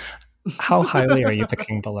Prism. How highly are you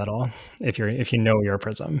picking belittle if you know your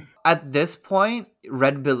Prism? At this point,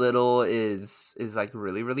 red belittle is like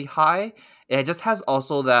really really high. It just has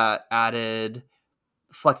also that added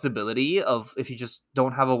flexibility of if you just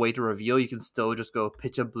don't have a way to reveal, you can still just go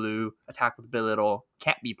pitch a blue, attack with belittle,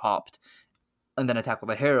 can't be popped, and then attack with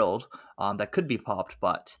a herald that could be popped,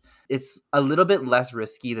 but it's a little bit less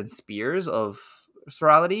risky than spears of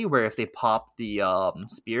Sorality, where if they pop the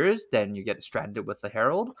spears, then you get stranded with the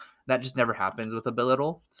herald. That just never happens with a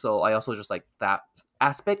belittle. So I also just like that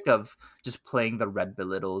aspect of just playing the red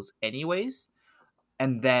belittles anyways.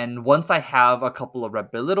 And then once I have a couple of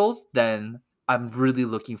red belittles, then I'm really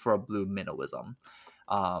looking for a blue minnowism.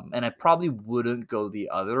 And I probably wouldn't go the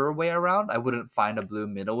other way around. I wouldn't find a blue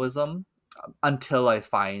minnowism until I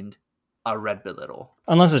find a red belittle.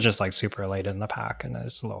 Unless it's just like super late in the pack and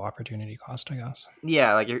it's low opportunity cost, I guess.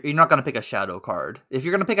 Yeah, like you're not gonna pick a shadow card. If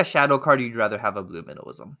you're gonna pick a shadow card, you'd rather have a blue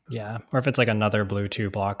minnowism. Yeah. Or if it's like another blue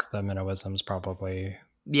 2 block, the minnowism's probably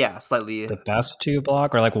Yeah, slightly. the best 2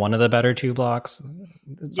 block or like one of the better 2 blocks.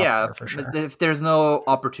 It's up Yeah, there for sure. if there's no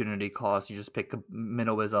opportunity cost, you just pick a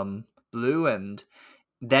minnowism blue, and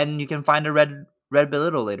then you can find a red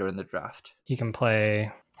belittle later in the draft. You can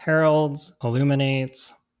play heralds,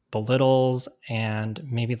 illuminates, belittles, and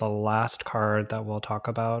maybe the last card that we'll talk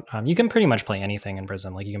about. You can pretty much play anything in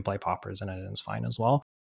Prism. Like you can play poppers in it and it's fine as well.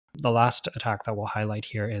 The last attack that we'll highlight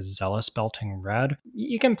here is Zealous Belting Red.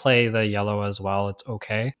 You can play the yellow as well, it's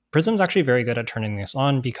okay. Prism's actually very good at turning this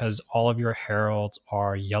on because all of your heralds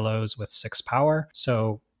are yellows with 6 power.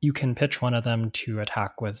 So you can pitch one of them to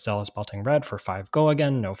attack with Zealous Belting Red for 5 go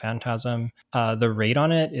again, no Phantasm. The rate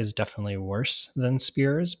on it is definitely worse than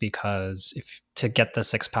Spears because if to get the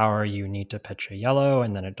 6 power, you need to pitch a yellow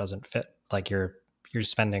and then it doesn't fit. Like you're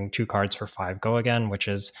spending 2 cards for 5 go again, which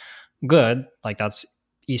is good. Like that's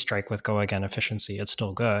E-Strike with go again efficiency, it's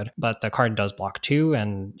still good, but the card does block 2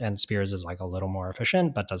 and Spears is like a little more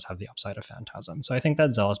efficient but does have the upside of Phantasm. So I think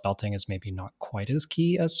that Zealous Belting is maybe not quite as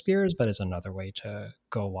key as Spears, but is another way to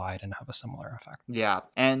go wide and have a similar effect. Yeah,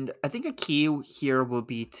 and I think a key here will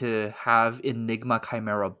be to have Enigma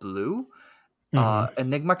Chimera Blue.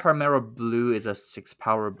 Enigma Chimera Blue is a 6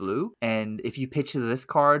 power blue, and if you pitch this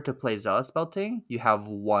card to play Zealous Belting, you have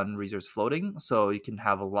 1 resource floating, so you can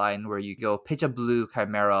have a line where you go pitch a blue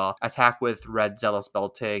Chimera, attack with red Zealous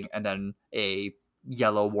Belting, and then a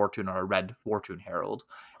yellow Wartune or a red Wartune Herald,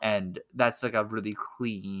 and that's like a really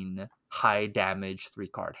clean, high damage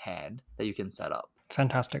 3-card hand that you can set up.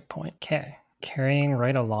 Fantastic point. Okay, carrying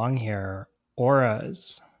right along here,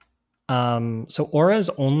 auras. So auras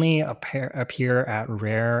only appear at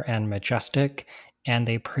rare and majestic, and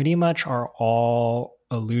they pretty much are all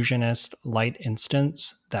illusionist light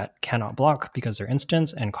instants that cannot block because they're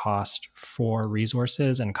instants and cost 4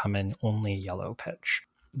 resources and come in only yellow pitch.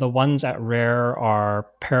 The ones at rare are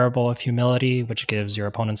Parable of Humility, which gives your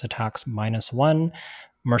opponent's attacks -1,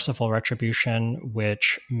 Merciful Retribution,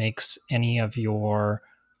 which makes any of your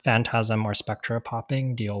Phantasm or Spectra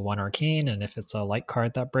popping deal 1 arcane, and if it's a light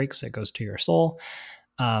card that breaks, it goes to your soul.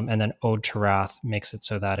 And then Ode to Wrath makes it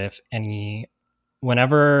so that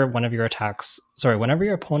whenever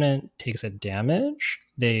your opponent takes a damage,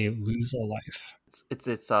 they lose a life.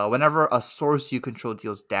 It's whenever a source you control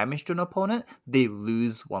deals damage to an opponent, they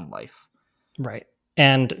lose 1 life. Right.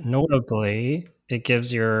 And notably, it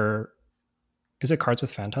gives your... Is it cards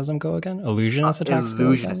with Phantasm go again? Illusionist attacks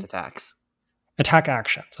Illusionist go again? attacks. Attack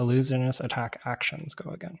actions. Illusionist attack actions go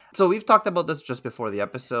again. So we've talked about this just before the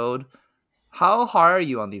episode. How high are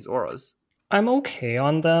you on these auras? I'm okay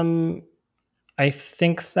on them. I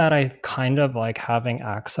think that I kind of like having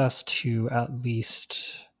access to at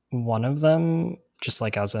least one of them, just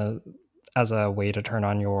like as a way to turn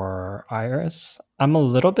on your iris. I'm a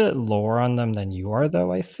little bit lower on them than you are,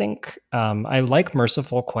 though, I think. I like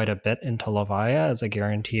Merciful quite a bit into Levia as a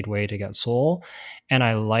guaranteed way to get soul. And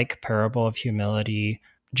I like Parable of Humility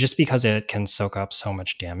just because it can soak up so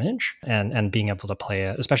much damage and being able to play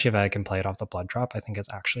it, especially if I can play it off the blood drop, I think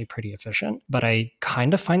it's actually pretty efficient. But I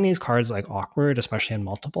kind of find these cards like awkward, especially in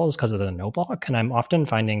multiples because of the no block. And I'm often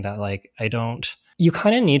finding that like I don't... You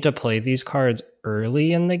kind of need to play these cards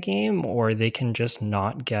early in the game or they can just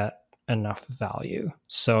not get enough value.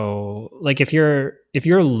 So like if you're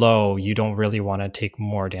low, you don't really want to take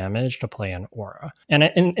more damage to play an aura.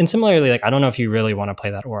 And similarly, like I don't know if you really want to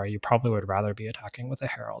play that aura. You probably would rather be attacking with a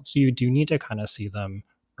herald. So you do need to kind of see them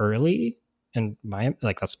early. And my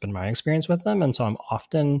like that's been my experience with them. And so I'm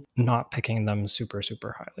often not picking them super,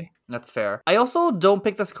 super highly. That's fair. I also don't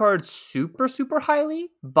pick this card super, super highly,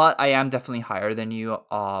 but I am definitely higher than you.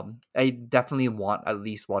 I definitely want at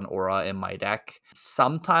least one aura in my deck.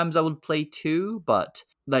 Sometimes I would play two, but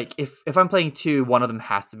like if I'm playing two, one of them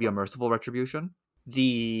has to be a Merciful Retribution.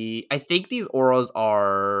 I think these auras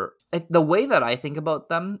are the way that I think about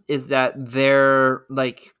them is that they're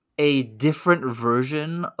like a different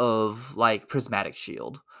version of like Prismatic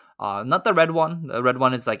Shield. Not the red one. The red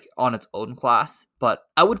one is like on its own class, but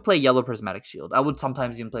I would play yellow Prismatic Shield. I would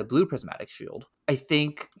sometimes even play blue Prismatic Shield. I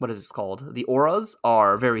think, what is this called? The auras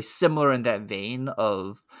are very similar in that vein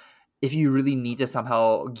of if you really need to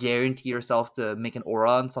somehow guarantee yourself to make an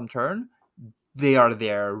aura on some turn, they are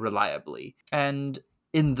there reliably. And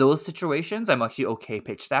in those situations, I'm actually okay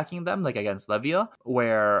pitch stacking them, like against Levia,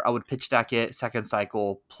 where I would pitch stack it, second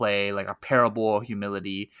cycle, play like a Parable of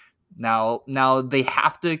Humility. Now they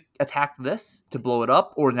have to attack this to blow it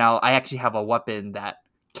up, or now I actually have a weapon that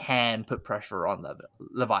can put pressure on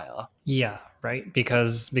Levia. Yeah, right.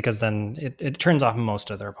 Because then it turns off most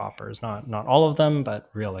of their poppers. Not all of them, but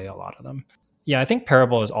really a lot of them. Yeah, I think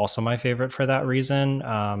Parable is also my favorite for that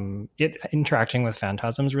reason. It interacting with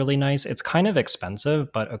Phantasm is really nice. It's kind of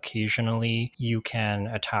expensive, but occasionally you can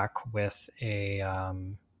attack with a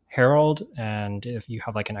Herald, and if you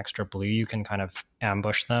have like an extra blue, you can kind of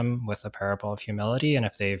ambush them with a Parable of Humility. And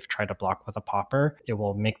if they've tried to block with a Popper, it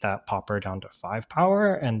will make that Popper down to 5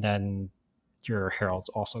 power, and then your Herald's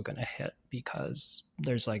also going to hit because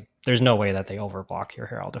there's no way that they overblock your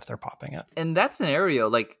Herald if they're popping it. In that scenario,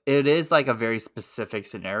 like it is like a very specific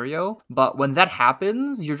scenario, but when that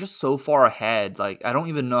happens, you're just so far ahead. Like I don't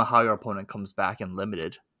even know how your opponent comes back and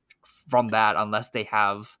limited from that unless they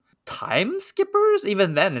have time skippers.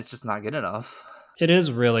 Even then, it's just not good enough. It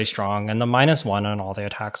is really strong, and the -1 on all the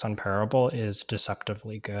attacks on Parable is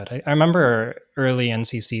deceptively good. I remember early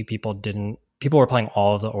NCC people were playing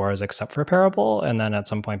all of the auras except for Parable, and then at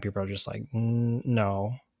some point people are just like,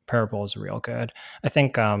 no, Parable is real good. I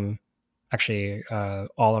think actually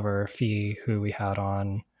Oliver Fee, who we had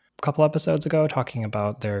on a couple episodes ago talking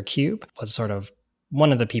about their cube, was sort of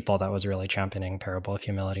one of the people that was really championing Parable of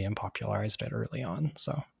Humility and popularized it early on.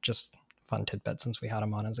 So just fun tidbit since we had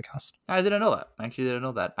him on as a guest. I didn't know that. I actually didn't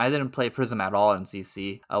know that. I didn't play Prism at all in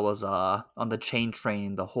CC. I was on the chain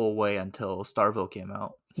train the whole way until Starville came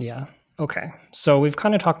out. Yeah. Okay. So we've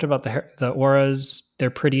kind of talked about the auras. They're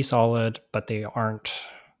pretty solid, but they aren't.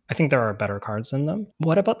 I think there are better cards in them.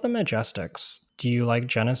 What about the Majestics? Do you like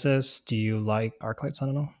Genesis? Do you like Arclight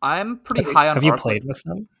Sentinel? I'm pretty high on Have you Arclight. played with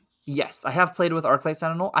them? Yes, I have played with Arclight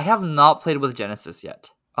Sentinel. I have not played with Genesis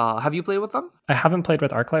yet. Have you played with them? I haven't played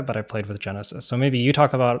with Arclight, but I played with Genesis. So maybe you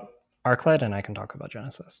talk about Arclight and I can talk about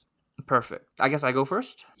Genesis. Perfect. I guess I go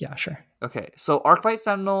first? Yeah, sure. Okay, so Arclight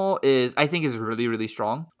Sentinel I think is really, really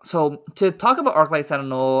strong. So to talk about Arclight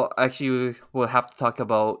Sentinel, actually we'll have to talk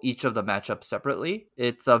about each of the matchups separately.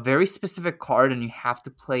 It's a very specific card and you have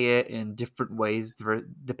to play it in different ways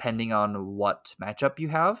depending on what matchup you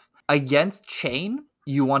have. Against Chain,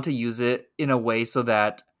 you want to use it in a way so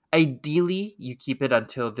that ideally you keep it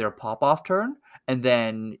until their pop-off turn, and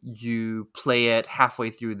then you play it halfway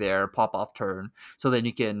through their pop-off turn, so then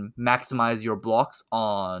you can maximize your blocks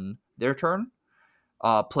on their turn.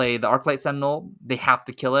 Play the Arclight Sentinel, they have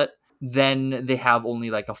to kill it. Then they have only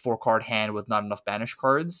like a 4-card hand with not enough banish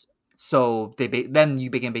cards. So then you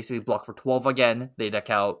can basically block for 12 again. They deck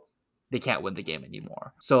out. They can't win the game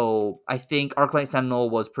anymore. So I think Arclight Sentinel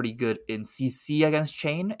was pretty good in CC against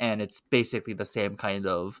Chain, and it's basically the same kind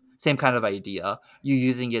of idea. You're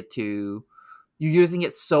using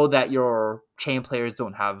it so that your Chain players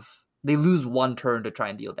they lose one turn to try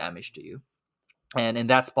and deal damage to you. And in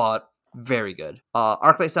that spot, very good.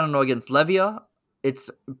 Arclight Sentinel against Levia,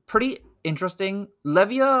 it's pretty interesting.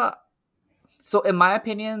 Levia, so in my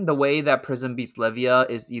opinion, the way that Prism beats Levia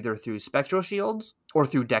is either through Spectral Shields or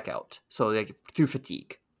through Deck Out, so like through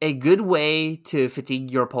Fatigue. A good way to fatigue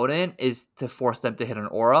your opponent is to force them to hit an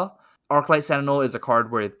aura. Arclight Sentinel is a card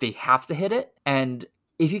where they have to hit it, and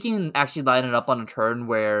if you can actually line it up on a turn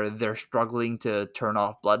where they're struggling to turn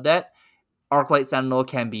off Blood Debt, Arclight Sentinel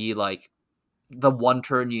can be like the one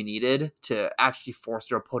turn you needed to actually force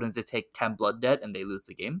your opponent to take 10 Blood Debt and they lose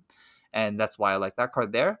the game. And that's why I like that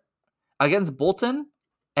card there. Against Bolton,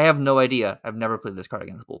 I have no idea. I've never played this card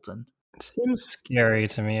against Bolton. Seems scary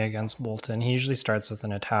to me against Bolton. He usually starts with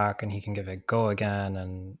an attack and he can give it go again,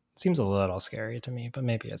 and it seems a little scary to me, but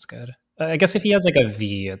maybe it's good. I guess if he has like a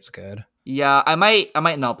V, it's good. Yeah, I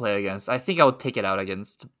might not play against. I think I would take it out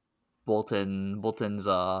against Bolton's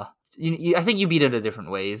I think you beat it in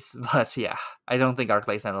different ways, but yeah, I don't think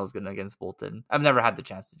Arclight Sentinel is good against Bolton. I've never had the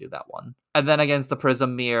chance to do that one. And then against the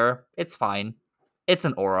Prism Mirror, it's fine. It's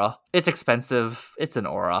an aura. It's expensive. It's an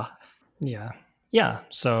aura. Yeah. Yeah.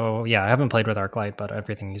 So yeah, I haven't played with Arclight, but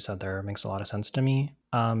everything you said there makes a lot of sense to me.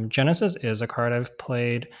 Genesis is a card I've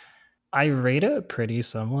played. I rate it pretty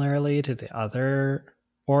similarly to the other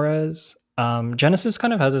auras. Genesis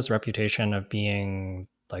kind of has this reputation of being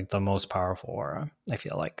like the most powerful aura. I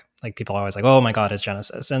feel like people are always like, "Oh my god, it's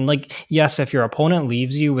Genesis," and like, yes, if your opponent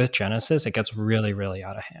leaves you with Genesis, it gets really, really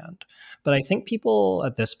out of hand. But I think people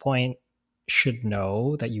at this point should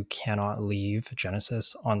know that you cannot leave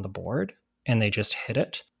Genesis on the board, and they just hit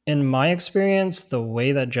it. In my experience, the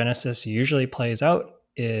way that Genesis usually plays out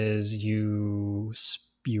is you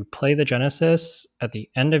play the Genesis at the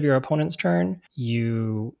end of your opponent's turn.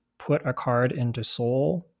 You put a card into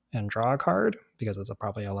Soul and draw a card because it's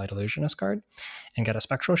probably a Light Illusionist card, and get a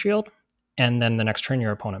Spectral Shield. And then the next turn,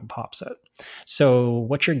 your opponent pops it. So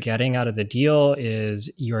what you're getting out of the deal is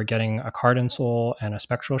you're getting a card in Soul and a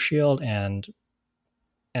Spectral Shield and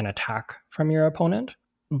an attack from your opponent.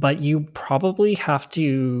 But you probably have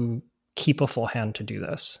to keep a full hand to do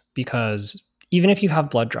this because even if you have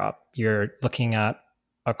Blood Drop, you're looking at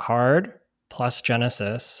a card plus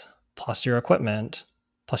Genesis plus your equipment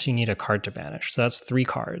plus you need a card to banish. So that's 3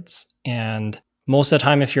 cards. And most of the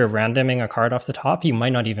time, if you're randoming a card off the top, you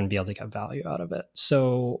might not even be able to get value out of it.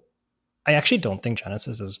 So I actually don't think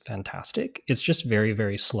Genesis is fantastic. It's just very,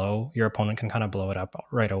 very slow. Your opponent can kind of blow it up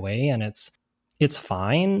right away, and it's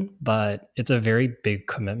fine, but it's a very big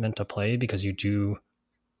commitment to play because you do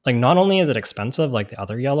like not only is it expensive like the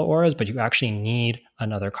other yellow auras, but you actually need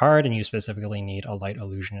another card and you specifically need a Light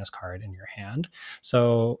Illusionist card in your hand.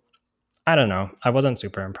 So I don't know. I wasn't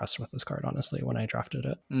super impressed with this card, honestly, when I drafted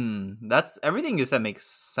it. That's everything you said makes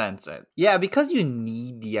sense. Yeah, because you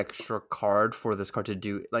need the extra card for this card to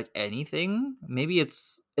do like anything. Maybe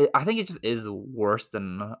I think it just is worse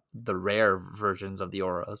than the rare versions of the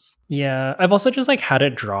auras. Yeah, I've also just like had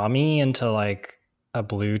it draw me into like a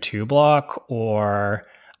blue 2 block, or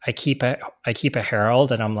I keep a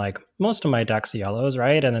herald and I'm like, most of my deck's yellows,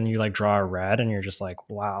 right? And then you like draw a red and you're just like,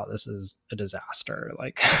 wow, this is a disaster.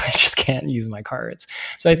 Like I just can't use my cards.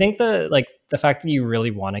 So I think the fact that you really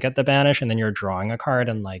want to get the banish and then you're drawing a card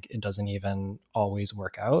and like it doesn't even always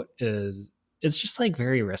work out is it's just like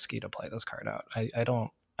very risky to play this card out. I don't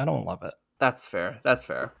love it. That's fair. That's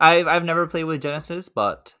fair. I've never played with Genesis,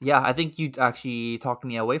 but yeah, I think you actually talked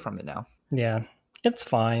me away from it now. Yeah, it's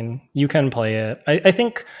fine. You can play it. I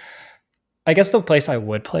think, I guess the place I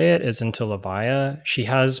would play it is into Levia. She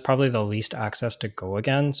has probably the least access to go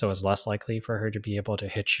again, so it's less likely for her to be able to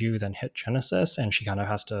hit you than hit Genesis, and she kind of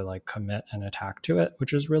has to like commit an attack to it,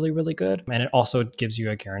 which is really, really good. And it also gives you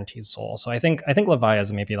a guaranteed soul. So I think Levia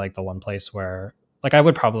is maybe like the one place where like I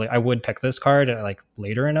would pick this card like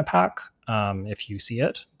later in a pack if you see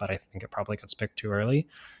it, but I think it probably gets picked too early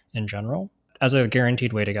in general as a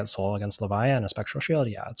guaranteed way to get soul against Levia and a Spectral Shield.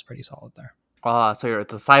 Yeah, it's pretty solid there. So you're at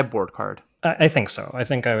the sideboard card. I think so. I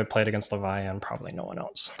think I would play it against Levia and probably no one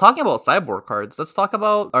else. Talking about sideboard cards, let's talk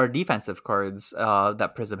about our defensive cards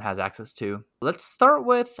that Prism has access to. Let's start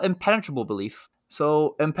with Impenetrable Belief.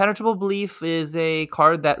 So, Impenetrable Belief is a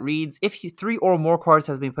card that reads, if 3 or more cards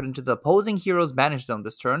has been put into the opposing hero's banish zone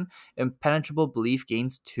this turn, Impenetrable Belief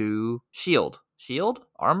gains 2 shield. Shield?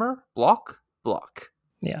 Armor? Block? Block.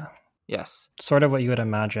 Yeah. Yes. Sort of what you would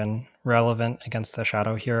imagine. Relevant against the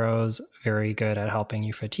shadow heroes. Very good at helping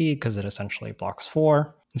you fatigue because it essentially blocks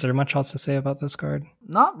 4. Is there much else to say about this card?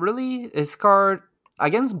 Not really. This card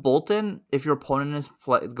against Bolton, if your opponent is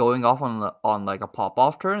going off on like a pop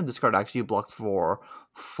off turn, this card actually blocks for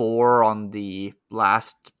 4 on the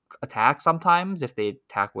last attack. Sometimes if they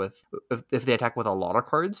attack with a lot of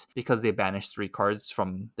cards because they banish 3 cards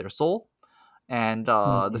from their soul, and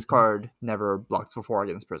this card never blocks for 4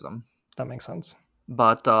 against Prism. That makes sense.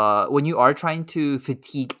 But when you are trying to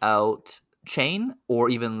fatigue out Chain or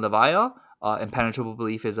even Levia, Impenetrable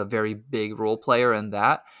Belief is a very big role player in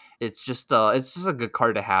that. It's just a good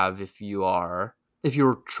card to have if you're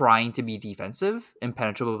trying to be defensive.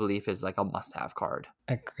 Impenetrable Belief is like a must-have card.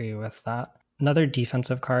 Agree with that. Another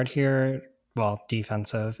defensive card here, well,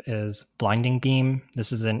 defensive, is Blinding Beam.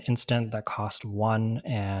 This is an instant that costs 1,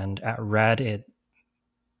 and at red, it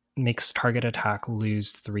makes target attack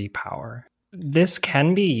lose 3 power. This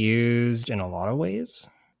can be used in a lot of ways.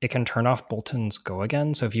 it can turn off Bolton's go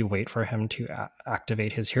again. So if you wait for him to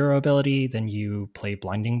activate his hero ability, then you play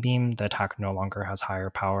Blinding Beam. The attack no longer has higher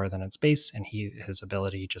power than its base, and his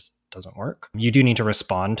ability just doesn't work. You do need to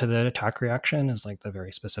respond to the attack reaction, is like the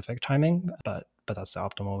very specific timing, but that's the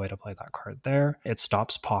optimal way to play that card there. It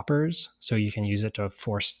stops poppers, so you can use it to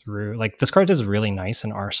force through. Like, this card is really nice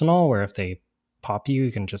in Arsenal, where if they pop you,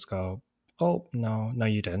 you can just go, oh, no,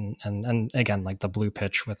 you didn't. And again, like the blue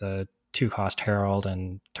pitch with a 2-cost Herald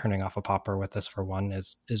and turning off a popper with this for 1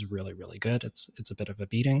 is really, really good. It's a bit of a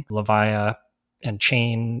beating. Levia and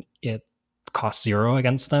Chain, it costs 0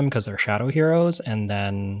 against them because they're shadow heroes, and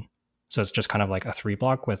then so it's just kind of like a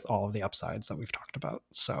 3-block with all of the upsides that we've talked about.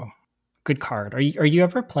 So good card. Are you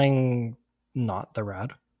ever playing not the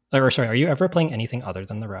red? Or sorry, are you ever playing anything other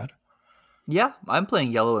than the red? Yeah, I'm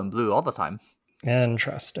playing yellow and blue all the time.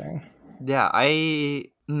 Interesting. Yeah,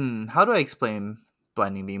 how do I explain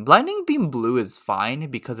Blinding Beam? Blinding Beam blue is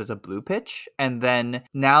fine because it's a blue pitch, and then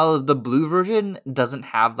now the blue version doesn't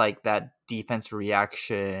have like that defense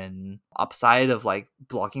reaction upside of like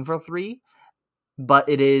blocking for 3, but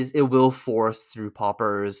it will force through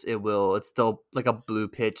poppers. It's still like a blue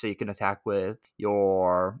pitch that you can attack with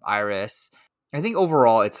your Iris. I think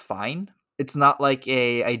overall it's fine. It's not like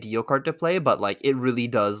a ideal card to play, but like it really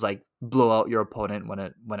does like blow out your opponent when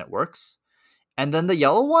it works. And then the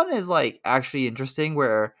yellow one is like actually interesting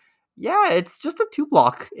where it's just a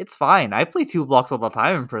 2-block. It's fine. I play 2 blocks all the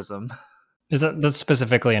time in Prism. Is that's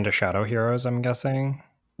specifically into shadow heroes, I'm guessing?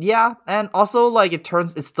 Yeah, and also like it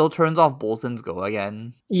still turns off Bolton's go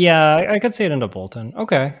again. Yeah, I could see it into Bolton.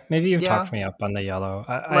 Okay, maybe you've Yeah. talked me up on the yellow.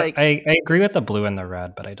 Like I agree with the blue and the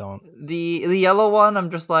red, but I don't. the yellow one, I'm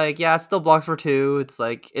just like, yeah, it still blocks for 2. It's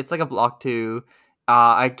like a block 2.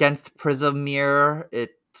 Against Prism Mirror,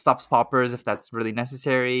 it stops poppers if that's really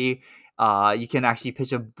necessary. You can actually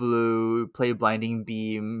pitch a blue, play Blinding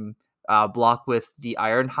Beam, block with the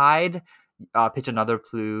Iron Hide, pitch another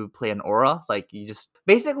blue, play an Aura. Like, you just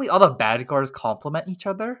basically all the bad cards complement each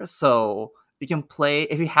other. So you can play,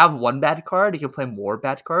 if you have one bad card, you can play more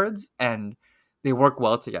bad cards, and they work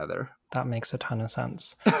well together. That makes a ton of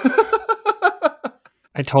sense.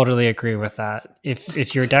 I totally agree with that.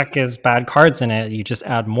 If your deck is bad cards in it, you just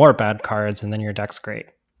add more bad cards, and then your deck's great.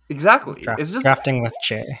 Exactly. It's just drafting with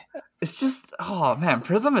Jay. It's just, oh man,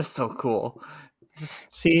 Prism is so cool.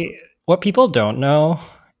 See, what people don't know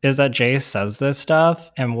is that Jay says this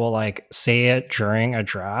stuff and will like say it during a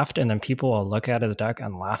draft, and then people will look at his deck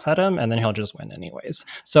and laugh at him, and then he'll just win anyways.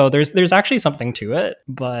 So there's actually something to it,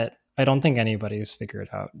 but I don't think anybody's figured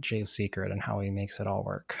out Jay's secret and how he makes it all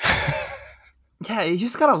work. Yeah, you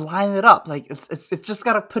just gotta line it up. Like it's just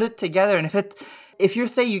gotta put it together. And if you're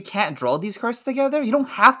saying you can't draw these cards together, you don't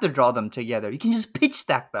have to draw them together. You can just pitch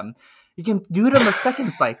stack them. You can do it on the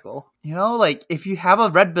second cycle. You know, like if you have a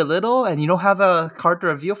red belittle and you don't have a card to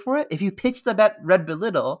reveal for it, if you pitch the red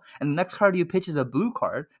belittle and the next card you pitch is a blue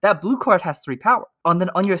card, that blue card has 3 power.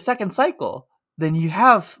 On your second cycle, then you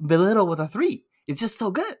have belittle with a 3. It's just so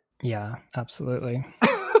good. Yeah, absolutely.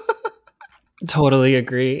 Totally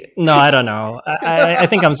agree. No, I don't know. I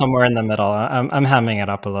think I'm somewhere in the middle. I'm hamming it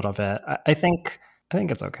up a little bit. I think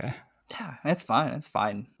it's okay. Yeah, it's fine. It's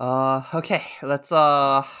fine. Okay, let's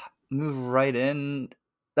move right in.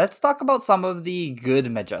 Let's talk about some of the good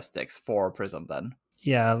Majestics for Prism then.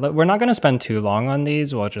 Yeah, we're not going to spend too long on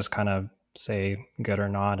these. We'll just kind of say good or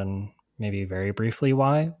not, and maybe very briefly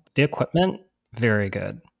why. The equipment, very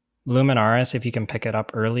good. Luminaris, if you can pick it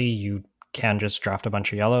up early, you can just draft a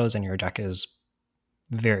bunch of yellows and your deck is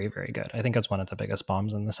very, very good. I think it's one of the biggest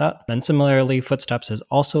bombs in the set. And similarly, Footsteps is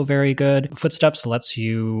also very good. Footsteps lets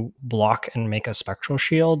you block and make a spectral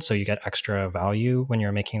shield, so you get extra value when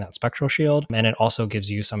you're making that spectral shield. And it also gives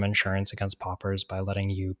you some insurance against poppers by letting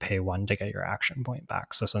you pay 1 to get your action point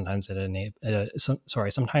back. So sometimes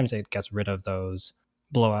sometimes it gets rid of those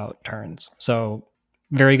blowout turns. So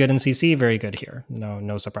very good in CC, very good here.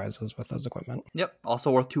 No surprises with those equipment. Yep.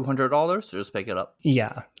 Also worth $200, so just pick it up.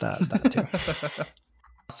 Yeah, that too.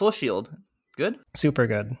 Soul Shield, good? Super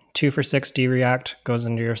good. 2 for 6 D-React goes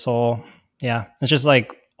into your soul. Yeah, it's just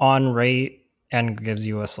like on rate and gives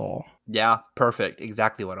you a soul. Yeah, perfect.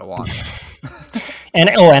 Exactly what I want.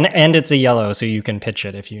 and it's a yellow, so you can pitch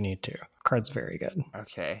it if you need to. Card's very good.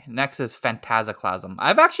 Okay, next is Phantasaclasm.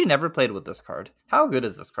 I've actually never played with this card. How good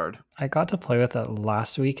is this card? I got to play with it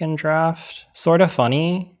last week in draft. Sort of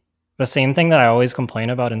funny. The same thing that I always complain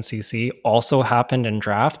about in CC also happened in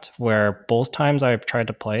draft, where both times I tried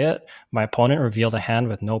to play it, my opponent revealed a hand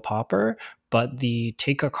with no popper, but the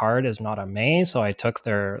take a card is not a May, so I took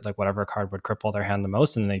their, like, whatever card would cripple their hand the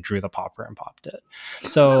most, and they drew the popper and popped it.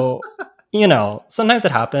 So Sometimes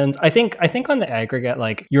it happens. I think on the aggregate,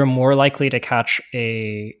 like you're more likely to catch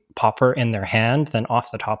a popper in their hand than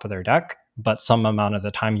off the top of their deck. But some amount of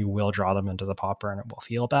the time you will draw them into the popper and it will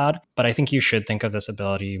feel bad. But I think you should think of this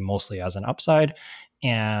ability mostly as an upside.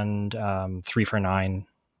 And 3 for 9,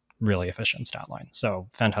 really efficient stat line. So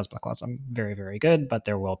Phantasmaclasm, very, very good, but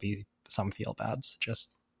there will be some feel bads.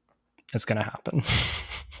 Just it's gonna happen.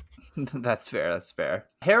 That's fair. That's fair.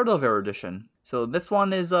 Herald of Erudition. So this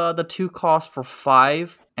one is the 2 cost for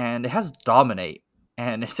 5, and it has Dominate,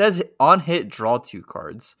 and it says on hit draw 2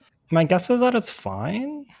 cards. My guess is that it's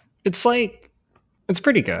fine. It's like it's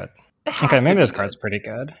pretty good. It has Okay, to maybe be this good. card's pretty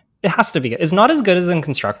good. It has to be good. It's not as good as in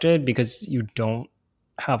Constructed because you don't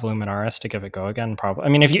have Luminaris to give it go again. Probably. I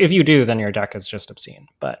mean, if you do, then your deck is just obscene.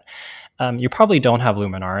 But you probably don't have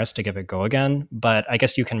Luminaris to give it go again. But I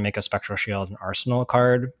guess you can make a Spectral Shield an Arsenal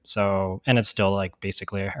card. So and it's still like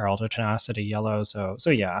basically a Herald of Tenacity yellow. So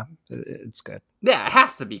yeah, it's good. Yeah, it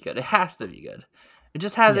has to be good. It has to be good. It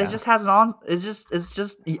just has. Yeah. It just has an on. It's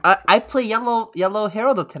just. I play yellow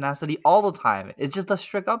Herald of Tenacity all the time. It's just a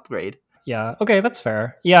strict upgrade. Yeah. Okay, that's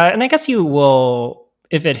fair. Yeah, and I guess you will.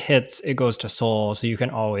 If it hits, it goes to Soul, so you can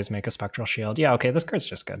always make a Spectral Shield. Yeah, okay, this card's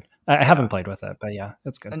just good. I haven't played with it, but yeah,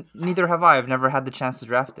 it's good. And neither have I. I've never had the chance to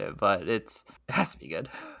draft it, but it has to be good.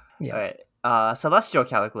 Yeah. All right. Celestial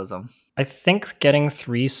Cataclysm. I think getting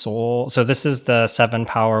 3 Soul. So this is the 7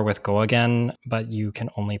 power with Go Again, but you can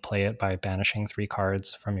only play it by banishing 3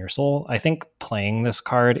 cards from your Soul. I think playing this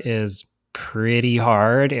card is pretty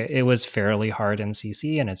hard. It was fairly hard in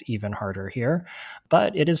CC, and it's even harder here.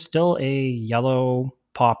 But it is still a yellow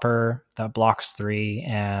popper that blocks 3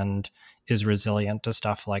 and is resilient to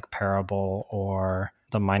stuff like Parable or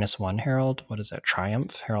the -1 Herald. What is it?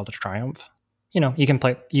 Triumph? Herald of Triumph. You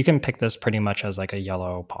can pick this pretty much as like a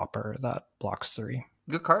yellow popper that blocks 3.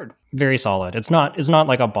 Good card. Very solid. It's not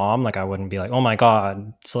like a bomb. Like I wouldn't be like, oh my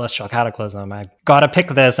god, Celestial Cataclysm, I gotta pick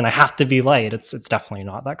this and I have to be light. It's definitely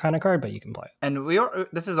not that kind of card, but you can play it. And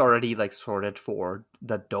this is already like sorted for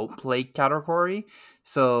the don't play category.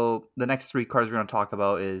 So the next 3 cards we're gonna talk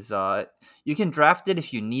about is you can draft it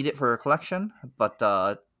if you need it for your collection,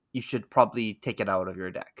 but you should probably take it out of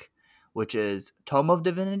your deck, which is Tome of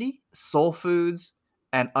Divinity, Soul Foods,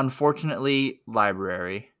 and unfortunately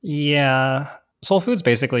Library. Yeah. Soul Food's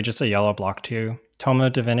basically just a yellow block too. Tome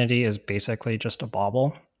of Divinity is basically just a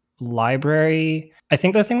bauble. Library, I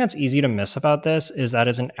think the thing that's easy to miss about this is that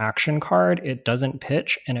as an action card, it doesn't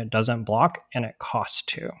pitch and it doesn't block and it costs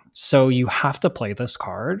 2. So you have to play this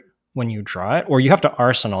card when you draw it, or you have to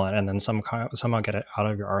arsenal it and then somehow get it out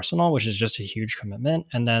of your arsenal, which is just a huge commitment.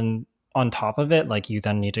 And then on top of it, like you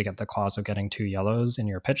then need to get the clause of getting 2 yellows in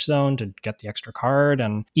your pitch zone to get the extra card.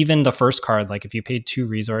 And even the first card, like if you paid 2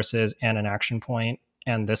 resources and an action point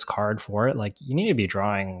and this card for it, like you need to be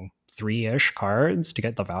drawing 3-ish cards to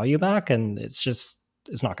get the value back. And it's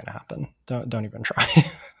not going to happen. Don't even try.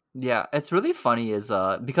 Yeah, it's really funny is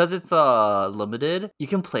because it's limited, you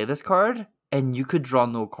can play this card and you could draw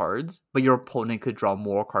no cards, but your opponent could draw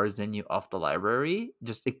more cards than you off the library.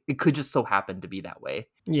 Just it could just so happen to be that way.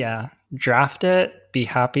 Yeah. Draft it, be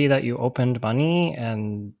happy that you opened money,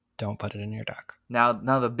 and don't put it in your deck. Now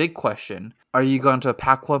the big question, are you going to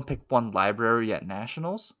pack 1, pick 1 library at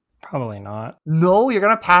Nationals? Probably not. No, you're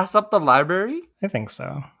going to pass up the library? I think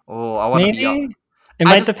so. Oh, I want to be up. It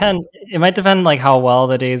might depend. It might depend like how well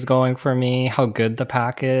the day's going for me, how good the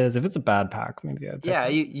pack is. If it's a bad pack, maybe I'd pick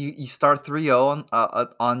it. You start 3-0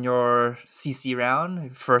 on your CC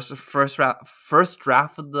round, first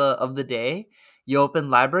draft of the day. You open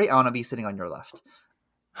library. I want to be sitting on your left.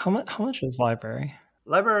 How much is library?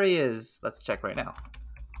 Library is, let's check right now.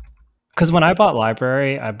 Because when I bought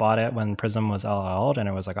library, I bought it when Prism was LL'd and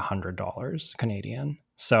it was like $100 Canadian.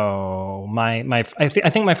 So I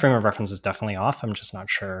think my frame of reference is definitely off. I'm just not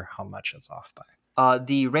sure how much it's off by.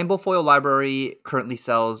 The Rainbow Foil library currently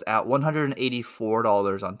sells at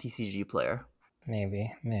 $184 on TCG Player.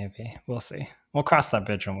 Maybe we'll see. We'll cross that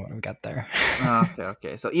bridge when we get there.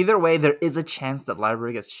 Okay. So either way, there is a chance that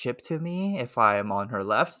library gets shipped to me if I am on her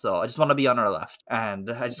left. So I just want to be on her left,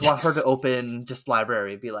 and I just want her to open just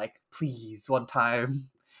library. Be like, please, one time.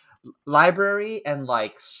 Library and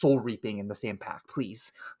like Soul Reaping in the same pack,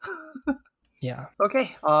 please. Yeah.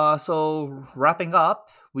 Okay. So wrapping up,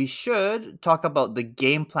 we should talk about the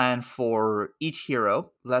game plan for each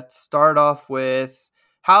hero. Let's start off with,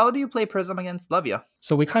 how do you play Prism against Levia?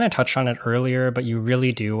 So we kind of touched on it earlier, but you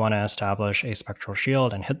really do want to establish a Spectral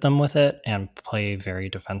Shield and hit them with it and play very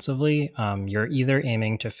defensively. You're either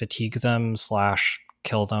aiming to fatigue them /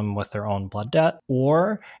 kill them with their own blood debt,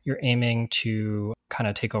 or you're aiming to kind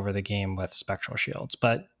of take over the game with Spectral Shields.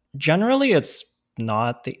 But generally it's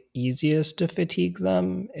not the easiest to fatigue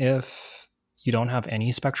them if you don't have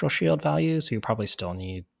any spectral shield value. So you probably still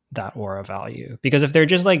need that aura value. Because if they're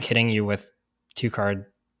just like hitting you with 2 card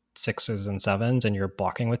sixes and sevens and you're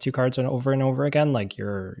blocking with 2 cards and over again, like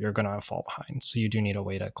you're gonna fall behind. So you do need a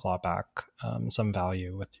way to claw back some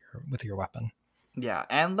value with your weapon. Yeah,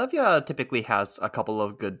 and Levia typically has a couple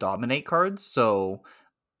of good dominate cards, so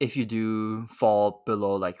if you do fall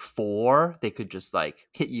below like 4, they could just like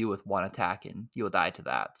hit you with one attack and you'll die to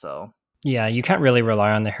that. So Yeah, you can't really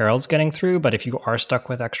rely on the heralds getting through, but if you are stuck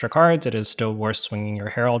with extra cards, it is still worth swinging your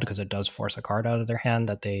herald because it does force a card out of their hand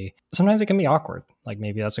that they sometimes it can be awkward. Like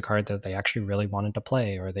maybe that's a card that they actually really wanted to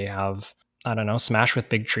play, or they have, I don't know, Smash with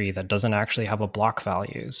Big Tree that doesn't actually have a block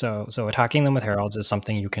value. So attacking them with heralds is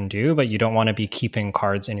something you can do, but you don't want to be keeping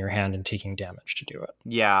cards in your hand and taking damage to do it.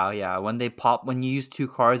 yeah, when they pop, when you use 2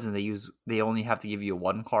 cards and they only have to give you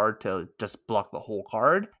 1 card to just block the whole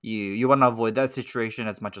card, you want to avoid that situation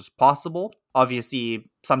as much as possible. Obviously,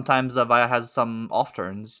 sometimes the Vaya has some off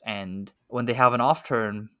turns, and when they have an off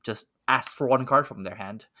turn, just ask for 1 card from their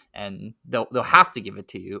hand, and they'll have to give it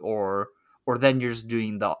to you, or then you're just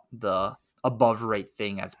doing the above rate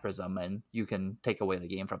thing as Prism, and you can take away the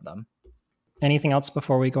game from them. Anything else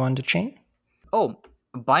before we go on to Chain? Oh,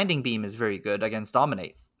 Binding Beam is very good against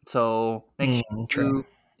Dominate. So make sure True.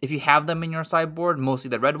 if you have them in your sideboard, mostly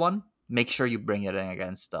the red one, make sure you bring it in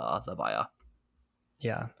against the Vaya.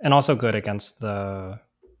 Yeah, and also good against the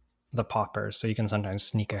poppers, so you can sometimes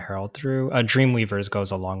sneak a herald through. Dreamweavers goes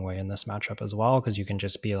a long way in this matchup as well because you can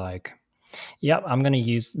just be like, "Yep, I'm gonna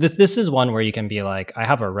use this." This is one where you can be like, "I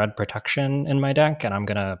have a red protection in my deck, and I'm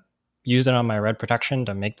gonna use it on my red protection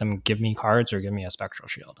to make them give me cards or give me a spectral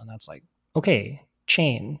shield." And that's like, okay,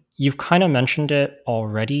 Chain. You've kind of mentioned it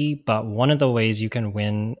already, but one of the ways you can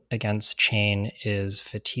win against Chain is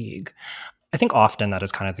fatigue. I think often that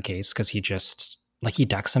is kind of the case because he just like he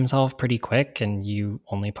decks himself pretty quick and you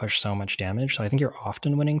only push so much damage. So I think you're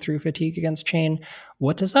often winning through fatigue against Chain.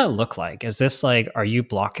 What does that look like? Is this like, are you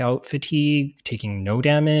block out fatigue, taking no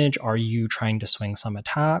damage? Are you trying to swing some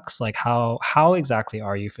attacks? Like how exactly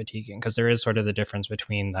are you fatiguing? Because there is sort of the difference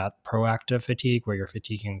between that proactive fatigue where you're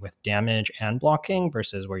fatiguing with damage and blocking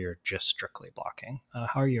versus where you're just strictly blocking.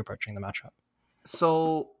 How are you approaching the matchup?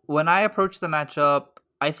 So when I approach the matchup,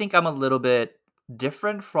 I think I'm a little bit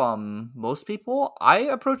different from most people. I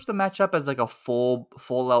approach the matchup as like a full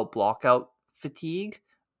out block out fatigue.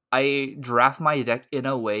 I draft my deck in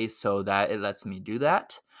a way so that it lets me do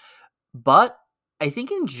that. But I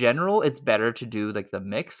think in general, it's better to do like the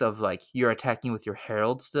mix of like you're attacking with your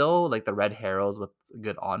Herald still, like the red Heralds with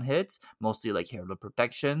good on hits, mostly like Herald of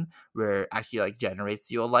Protection, where it actually like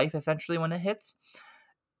generates you a life essentially when it hits,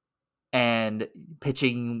 and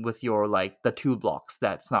pitching with your like the 2 blocks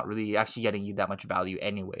that's not really actually getting you that much value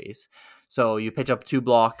anyways. So you pitch up 2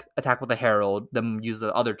 block, attack with a Herald, then use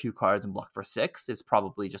the other 2 cards and block for 6. It's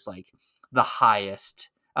probably just like the highest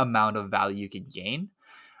amount of value you can gain.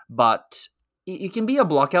 But you can be a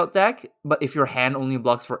blockout deck, but if your hand only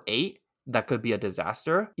blocks for 8, that could be a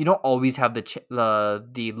disaster. You don't always have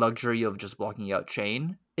the luxury of just blocking out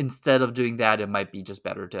Chain. Instead of doing that, it might be just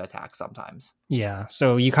better to attack sometimes. Yeah,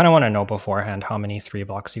 so you kind of want to know beforehand how many 3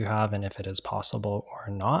 blocks you have and if it is possible or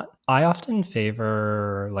not. I often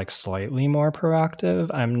favor like slightly more proactive.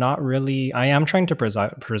 I am trying to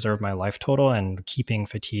preserve my life total and keeping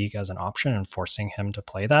fatigue as an option and forcing him to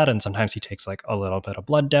play that. And sometimes he takes like a little bit of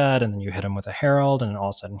blood dead and then you hit him with a herald and all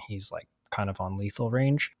of a sudden he's like kind of on lethal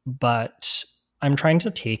range. But I'm trying to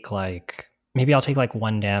take like maybe I'll take like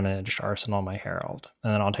 1 damage to arsenal my herald,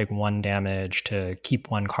 and then I'll take 1 damage to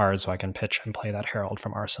keep 1 card so I can pitch and play that herald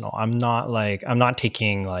from arsenal. I'm not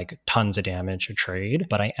taking like tons of damage to trade,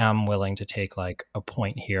 but I am willing to take like a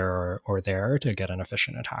point here or there to get an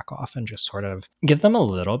efficient attack off and just sort of give them a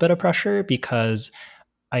little bit of pressure, because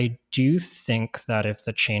I do think that if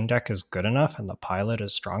the chain deck is good enough and the pilot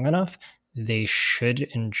is strong enough, they should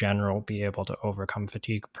in general be able to overcome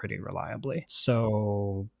fatigue pretty reliably.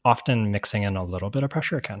 So often mixing in a little bit of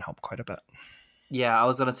pressure can help quite a bit. Yeah, I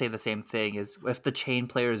was gonna say the same thing. Is if the chain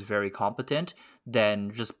player is very competent,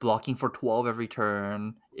 then just blocking for 12 every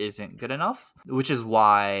turn isn't good enough. Which is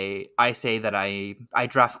why I say that I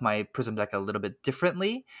draft my Prism deck a little bit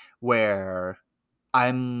differently, where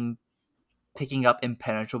I'm picking up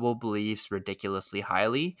Impenetrable Beliefs ridiculously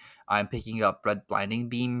highly. I'm picking up Red Blinding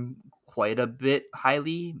Beam quite a bit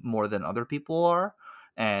highly, more than other people are.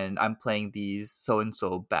 And I'm playing these so and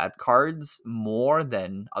so bad cards more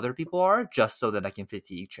than other people are, just so that I can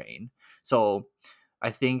fatigue Chain. So I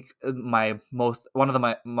think one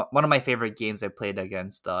of my favorite games I played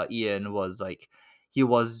against Ian was like he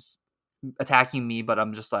was attacking me, but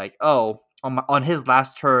I'm just like, oh, on his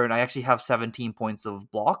last turn, I actually have 17 points of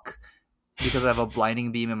block because I have a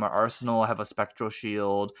blinding beam in my arsenal, I have a spectral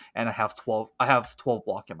shield, and I have 12. I have 12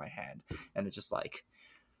 block in my hand, and it's just like,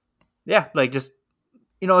 yeah, like just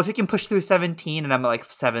if you can push through 17 and I'm at like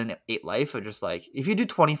 7, 8 life, or just like if you do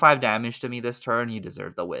 25 damage to me this turn, you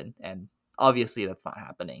deserve the win, and obviously that's not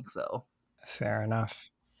happening. So Fair enough.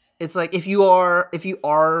 it's like if you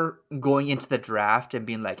are going into the draft and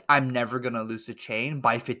being like, I'm never gonna lose a chain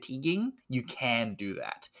by fatiguing, you can do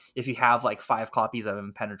that. If you have like 5 copies of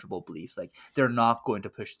impenetrable beliefs, like they're not going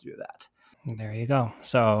to push through that. There you go.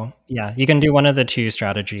 So, yeah, you can do one of the two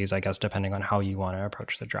strategies, I guess, depending on how you want to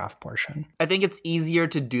approach the draft portion. I think it's easier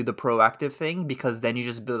to do the proactive thing because then you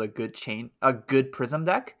just build a good Prism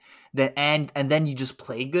deck, then you just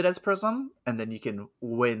play good as Prism, and then you can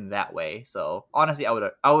win that way. So honestly,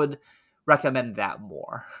 I would recommend that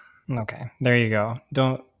more. Okay, there you go.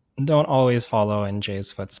 Don't always follow in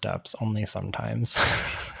Jay's footsteps, only sometimes.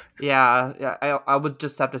 Yeah. I would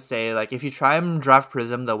just have to say, like, if you try and draft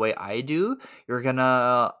Prism the way I do, you're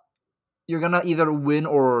gonna either win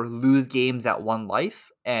or lose games at 1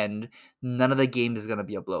 life, and none of the games is gonna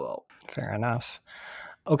be a blowout. Fair enough.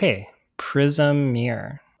 Okay, Prism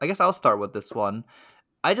Mirror. I guess I'll start with this one.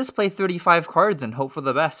 I just play 35 cards and hope for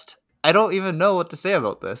the best. I don't even know what to say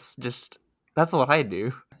about this. Just that's what I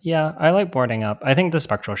do. Yeah, I like boarding up. I think the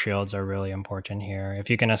spectral shields are really important here. If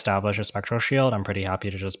you can establish a spectral shield, I'm pretty happy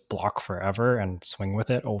to just block forever and swing with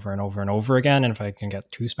it over and over and over again. And if I can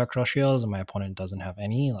get 2 spectral shields and my opponent doesn't have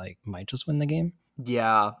any, like, might just win the game.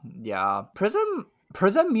 Yeah.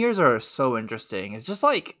 Prism mirrors are so interesting. It's just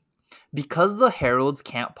like because the heralds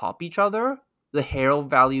can't pop each other, the herald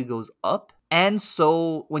value goes up. And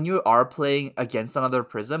so when you are playing against another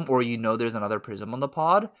prism, or there's another prism on the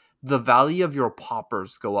pod, the value of your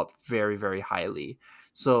poppers go up very, very highly.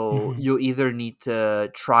 So Mhm. you either need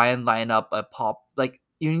to try and line up a pop, like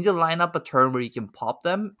you need to line up a turn where you can pop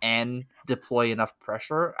them and deploy enough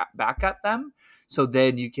pressure back at them. So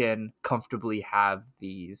then you can comfortably have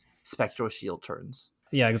these spectral shield turns.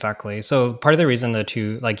 Yeah, exactly. So part of the reason the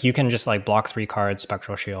two, like, you can just like block 3 cards,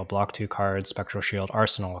 spectral shield, block 2 cards, spectral shield,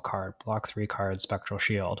 arsenal a card, block 3 cards, spectral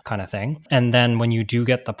shield kind of thing. And then when you do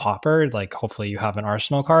get the popper, like hopefully you have an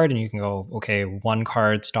arsenal card and you can go, okay, 1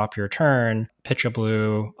 card, stop your turn, pitch a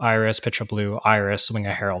blue, pitch a blue, iris, swing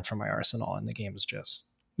a herald from my arsenal. And the game's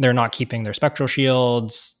just, they're not keeping their spectral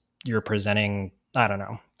shields. You're presenting, I don't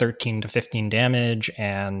know, 13 to 15 damage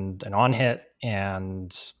and an on hit,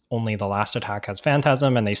 and only the last attack has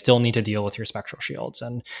Phantasm, and they still need to deal with your spectral shields.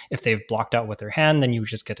 And if they've blocked out with their hand, then you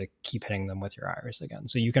just get to keep hitting them with your iris again.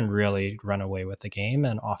 So you can really run away with the game.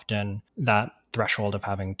 And often that threshold of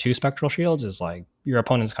having 2 spectral shields is like your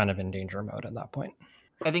opponent's kind of in danger mode at that point.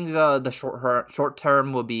 I think the short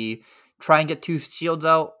term will be try and get 2 shields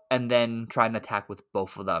out, and then try and attack with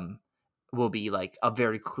both of them. Will be like a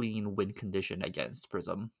very clean win condition against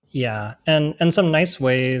Prism. Yeah, and some nice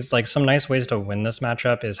ways to win this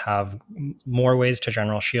matchup is have more ways to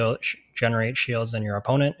generate shields than your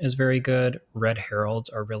opponent is very good. Red heralds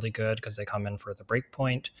are really good because they come in for the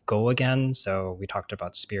breakpoint. Go again. So we talked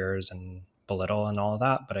about spears and belittle and all of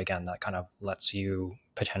that, but again, that kind of lets you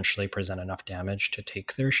potentially present enough damage to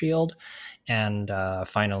take their shield. And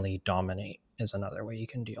finally, dominate is another way you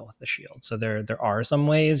can deal with the shield. So there are some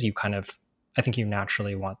ways you kind of, I think you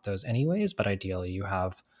naturally want those anyways, but ideally you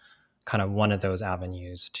have kind of one of those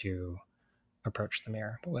avenues to approach the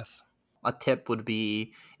mirror with. A tip would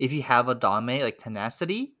be, if you have a dominate like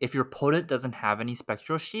tenacity, if your opponent doesn't have any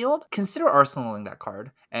spectral shield, consider arsenaling that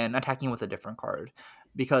card and attacking with a different card,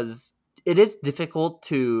 because it is difficult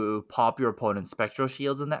to pop your opponent's spectral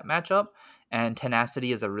shields in that matchup, and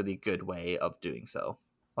tenacity is a really good way of doing so.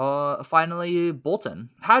 Finally, Bolton.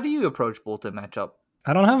 How do you approach Bolton matchup?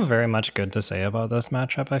 I don't have very much good to say about this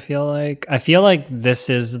matchup. I feel like this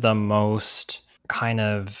is the most kind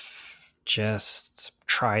of just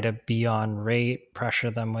try to be on rate, pressure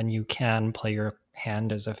them when you can, play your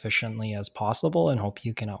hand as efficiently as possible, and hope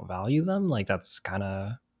you can outvalue them. Like, that's kind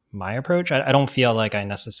of my approach. I don't feel like I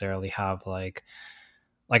necessarily have like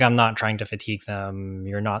I'm not trying to fatigue them.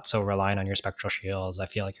 You're not so reliant on your spectral shields. I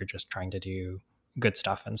feel like you're just trying to do good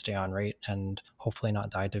stuff and stay on rate and hopefully not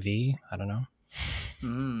die to V. I don't know.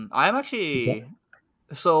 I'm Yeah. actually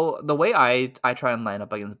So the way I try and line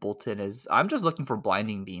up against Bolton is I'm just looking for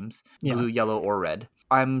blinding beams, Yeah. blue, yellow, or red.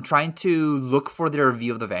 I'm trying to look for their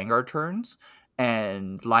view of the Vanguard turns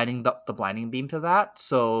and lining up the blinding beam to that.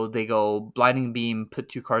 So they go blinding beam, put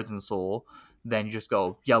 2 cards in soul, then you just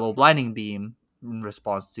go yellow blinding beam in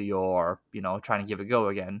response to your, trying to give a go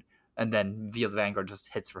again. and then Via Vanguard just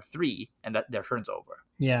hits for 3, and that their turn's over.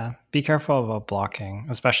 Yeah, be careful about blocking,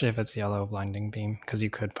 especially if it's yellow blinding beam, because you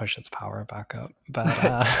could push its power back up. But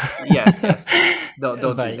Yes. Don't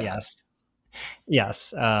do but that.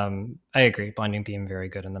 yes, I agree. Blinding beam very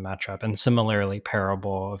good in the matchup, and similarly,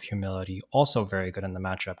 Parable of Humility also very good in the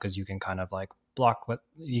matchup because you can kind of like block with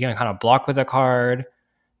a card,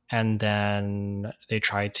 and then they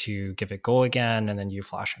try to give it go again, and then you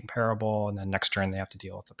flash in Parable, and then next turn they have to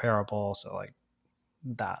deal with the Parable. So like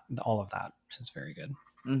that, all of that is very good.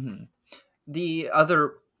 Mm-hmm. The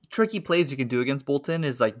other tricky plays you can do against Bolton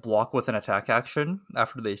is like block with an attack action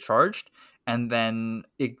after they charged, and then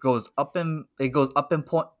it goes up in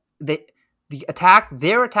point.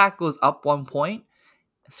 Their attack goes up 1 point,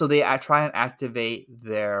 so they try and activate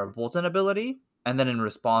their Bolton ability, and then in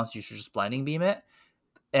response you should just blinding beam it,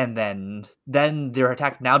 and then their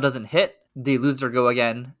attack now doesn't hit. They lose their go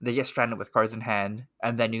again. They get stranded with cards in hand,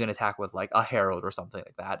 and then you can attack with like a Herald or something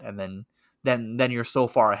like that, and then you're so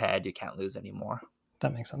far ahead you can't lose anymore.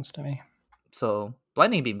 That makes sense to me. So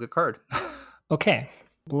blinding beam, good card. Okay,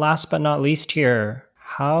 last but not least here,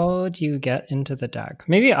 how do you get into the deck?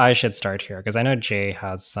 Maybe I should start here because I know Jay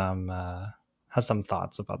has some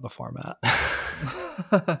thoughts about the format.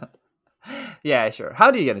 Yeah, sure.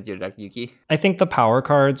 How do you get into your deck, Yuki? I think the power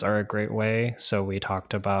cards are a great way. So we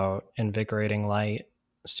talked about Invigorating Light,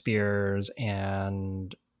 Spears,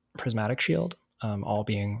 and Prismatic Shield, all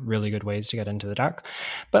being really good ways to get into the deck.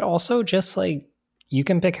 But also just like you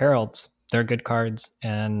can pick Heralds. They're good cards.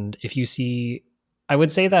 And if you see, I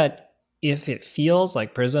would say that if it feels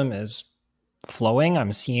like Prism is flowing,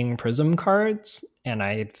 I'm seeing Prism cards, and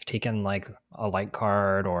I've taken like a light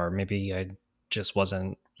card, or maybe I just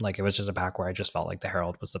wasn't like, it was just a pack where I just felt like the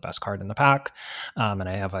Herald was the best card in the pack, and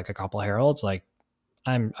I have like a couple Heralds. Like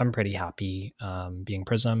I'm pretty happy being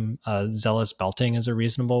Prism. Zealous Belting is a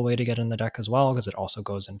reasonable way to get in the deck as well because it also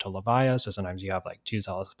goes into Levia. So sometimes you have like 2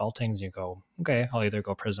 Zealous Beltings. You go, okay, I'll either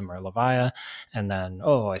go Prism or Levia, and then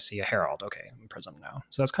I see a Herald. Okay, I'm Prism now.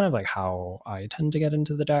 So that's kind of like how I tend to get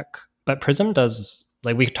into the deck. But Prism does,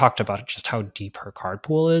 like we talked about just how deep her card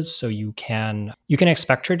pool is. So you can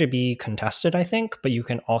expect her to be contested, I think, but you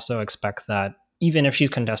can also expect that even if she's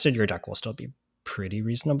contested, your deck will still be pretty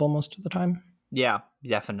reasonable most of the time. Yeah,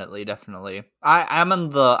 definitely. I'm on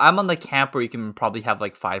the camp where you can probably have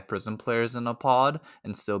like 5 Prism players in a pod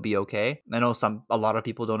and still be okay. I know a lot of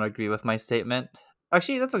people don't agree with my statement.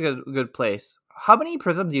 Actually, that's a good place. How many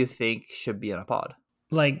Prism do you think should be in a pod?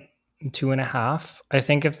 Like 2.5.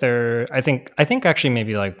 I think actually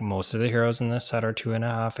maybe like most of the heroes in this set are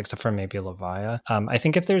 2.5, except for maybe Levia. I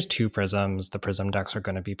think if there's 2 prisms, the prism decks are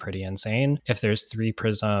going to be pretty insane. If there's 3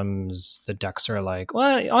 prisms, the decks are like,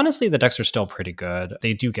 well, honestly, the decks are still pretty good.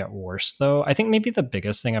 They do get worse though. I think maybe the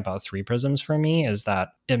biggest thing about 3 prisms for me is that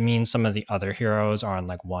it means some of the other heroes are on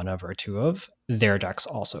like 1 of or 2 of. Their decks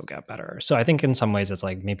also get better. So I think in some ways it's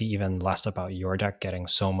like maybe even less about your deck getting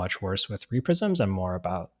so much worse with 3 prisms and more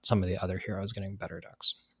about some of the other heroes getting better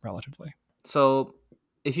decks relatively. So,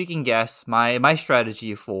 if you can guess, my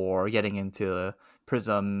strategy for getting into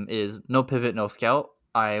Prism is no pivot, no scout.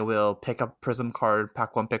 I will pick up Prism card,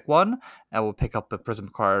 pack 1, pick 1. I will pick up a Prism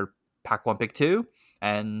card, pack 1, pick 2.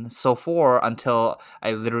 And so forth until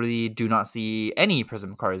I literally do not see any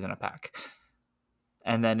Prism cards in a pack.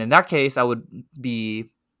 And then in that case, I would be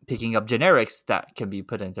picking up generics that can be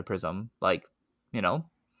put into Prism. Like, you know,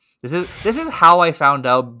 this is how I found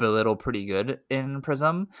out Belittle pretty good in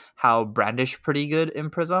Prism, how Brandish pretty good in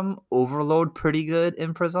Prism, Overload pretty good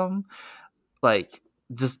in Prism. Like,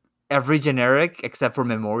 just every generic except for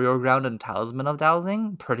Memorial Ground and Talisman of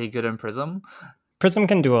Dowsing, pretty good in Prism. Prism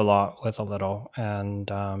can do a lot with a little.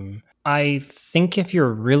 And I think if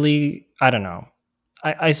you're really, I don't know,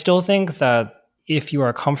 I still think that if you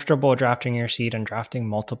are comfortable drafting your seed and drafting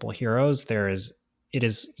multiple heroes,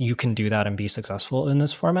 you can do that and be successful in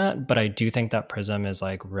this format. But I do think that Prism is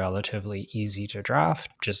like relatively easy to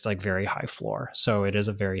draft, just like very high floor. So it is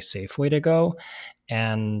a very safe way to go.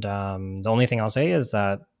 And the only thing I'll say is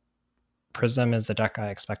that Prism is the deck I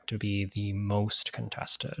expect to be the most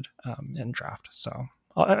contested in draft. So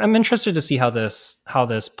I'm interested to see how this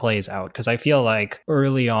plays out, because I feel like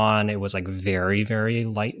early on it was like very, very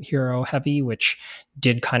light hero heavy, which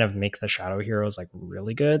did kind of make the shadow heroes like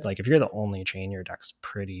really good. Like if you're the only chain, your deck's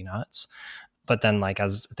pretty nuts. But then like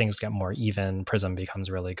as things get more even, Prism becomes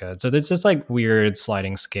really good. So there's this like weird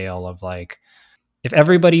sliding scale of like, if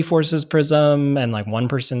everybody forces Prism and like one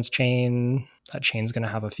person's chain, that chain's going to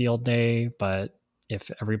have a field day. But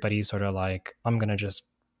if everybody's sort of like, I'm going to just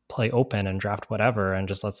play open and draft whatever and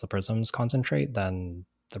just lets the Prisms concentrate, then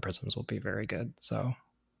the Prisms will be very good. So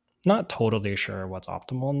Not totally sure what's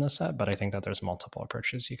optimal in this set, but I think that there's multiple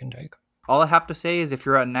approaches you can take. All I have to say is if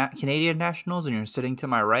you're at Canadian Nationals and you're sitting to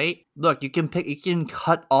my right, look, you can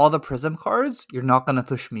cut all the Prism cards. You're not gonna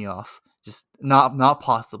push me off. Just not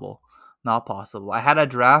possible. Not possible. I had a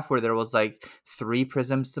draft where there was like 3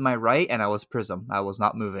 Prisms to my right, and I was Prism. I was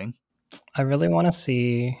not moving. I really want to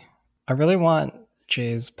see. I really want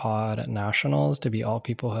Jay's pod at Nationals to be all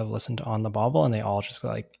people who have listened to On the Bauble, and they all just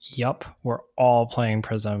like, "Yup, we're all playing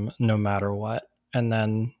Prism no matter what." And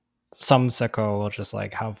then some sicko will just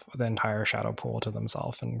like have the entire shadow pool to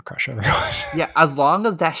themselves and crush everyone. Yeah, as long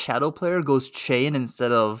as that shadow player goes Chain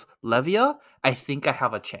instead of Levia, I think I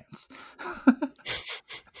have a chance.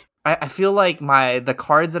 I feel like the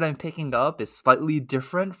cards that I'm picking up is slightly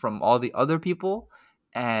different from all the other people,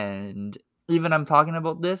 and even I'm talking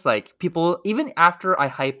about this, like people, even after I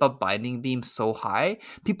hype up Binding Beam so high,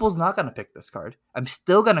 people's not gonna pick this card. I'm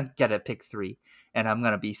still gonna get it pick 3, and I'm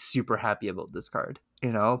gonna be super happy about this card.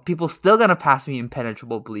 You know, people still gonna pass me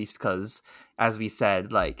Impenetrable Beliefs because, as we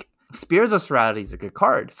said, like Spears of Serenity is a good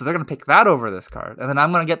card, so they're gonna pick that over this card, and then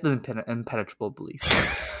I'm gonna get the Impenetrable Belief.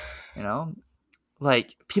 You know,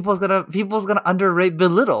 like people's gonna underrate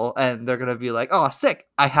Belittle, and they're gonna be like, "Oh, sick!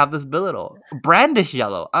 I have this Belittle." Brandish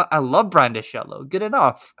Yellow. I love Brandish Yellow. Good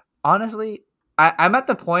enough. Honestly, I'm at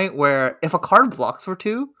the point where if a card blocks for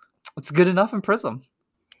 2, it's good enough in Prism.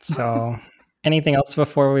 So, anything else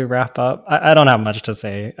before we wrap up? I don't have much to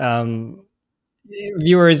say.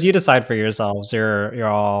 Viewers, you decide for yourselves. You're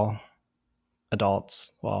all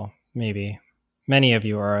adults. Well, maybe. Many of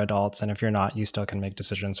you are adults, and if you're not, you still can make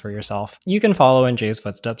decisions for yourself. You can follow in Jay's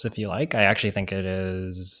footsteps if you like. I actually think it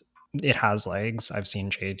has legs. I've seen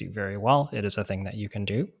Jay do very well. It is a thing that you can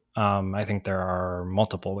do. I think there are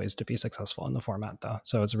multiple ways to be successful in the format, though.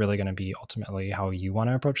 So it's really going to be ultimately how you want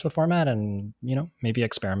to approach the format, and maybe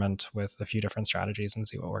experiment with a few different strategies and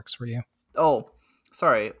see what works for you. Oh,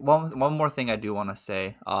 sorry. One more thing I do want to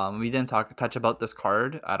say. We didn't touch about this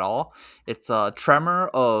card at all. It's a Tremor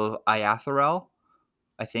of Iatharel.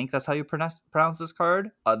 I think that's how you pronounce this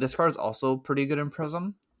card. This card is also pretty good in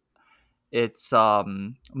Prism. It's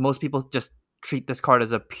most people just treat this card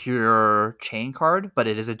as a pure chain card, but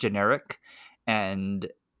it is a generic. And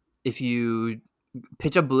if you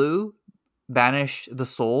pitch a blue, banish the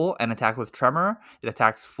soul, and attack with Tremor, it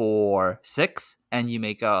attacks for 6, and you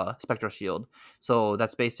make a Spectral Shield. So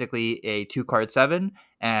that's basically a 2-card 7,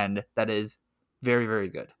 and that is very, very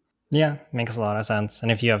good. Yeah, makes a lot of sense.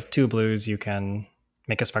 And if you have 2 blues, you can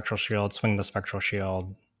make a Spectral Shield, swing the Spectral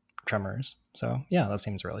Shield, Tremors. So yeah, that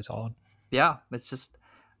seems really solid. Yeah, it's just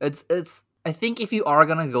it's I think if you are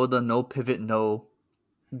gonna go the no pivot no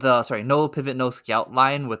scout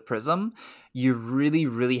line with Prism, you really,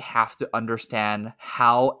 really have to understand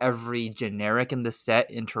how every generic in the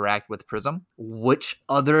set interact with Prism, which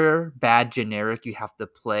other bad generic you have to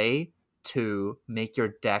play to make your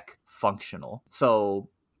deck functional. So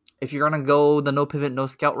if you're gonna go the no pivot no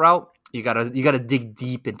scout route, you gotta dig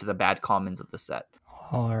deep into the bad commons of the set.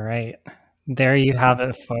 All right. There you have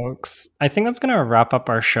it, folks. I think that's going to wrap up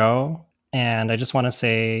our show. And I just want to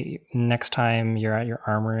say next time you're at your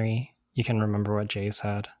armory, you can remember what Jay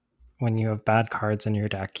said. When you have bad cards in your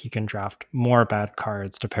deck, you can draft more bad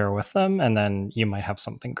cards to pair with them, and then you might have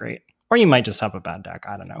something great. Or you might just have a bad deck.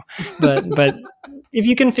 I don't know. But if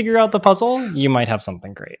you can figure out the puzzle, you might have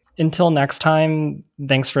something great. Until next time,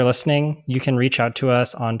 thanks for listening. You can reach out to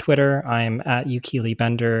us on Twitter. I'm at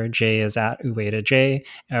UkiliBender. Jay is at UedaJ.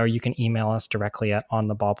 Or you can email us directly at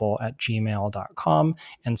onthebauble@gmail.com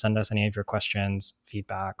and send us any of your questions,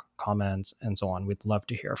 feedback, comments, and so on. We'd love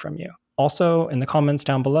to hear from you. Also, in the comments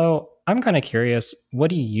down below, I'm kind of curious, what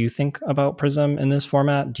do you think about Prism in this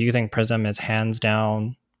format? Do you think Prism is hands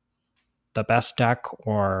down the best deck,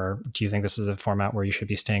 or do you think this is a format where you should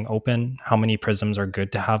be staying open? How many Prisms are good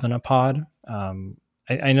to have in a pod? I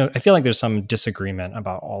feel like there's some disagreement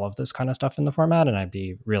about all of this kind of stuff in the format, and I'd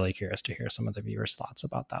be really curious to hear some of the viewers' thoughts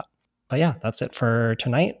about that. But yeah, that's it for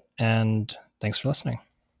tonight, and thanks for listening.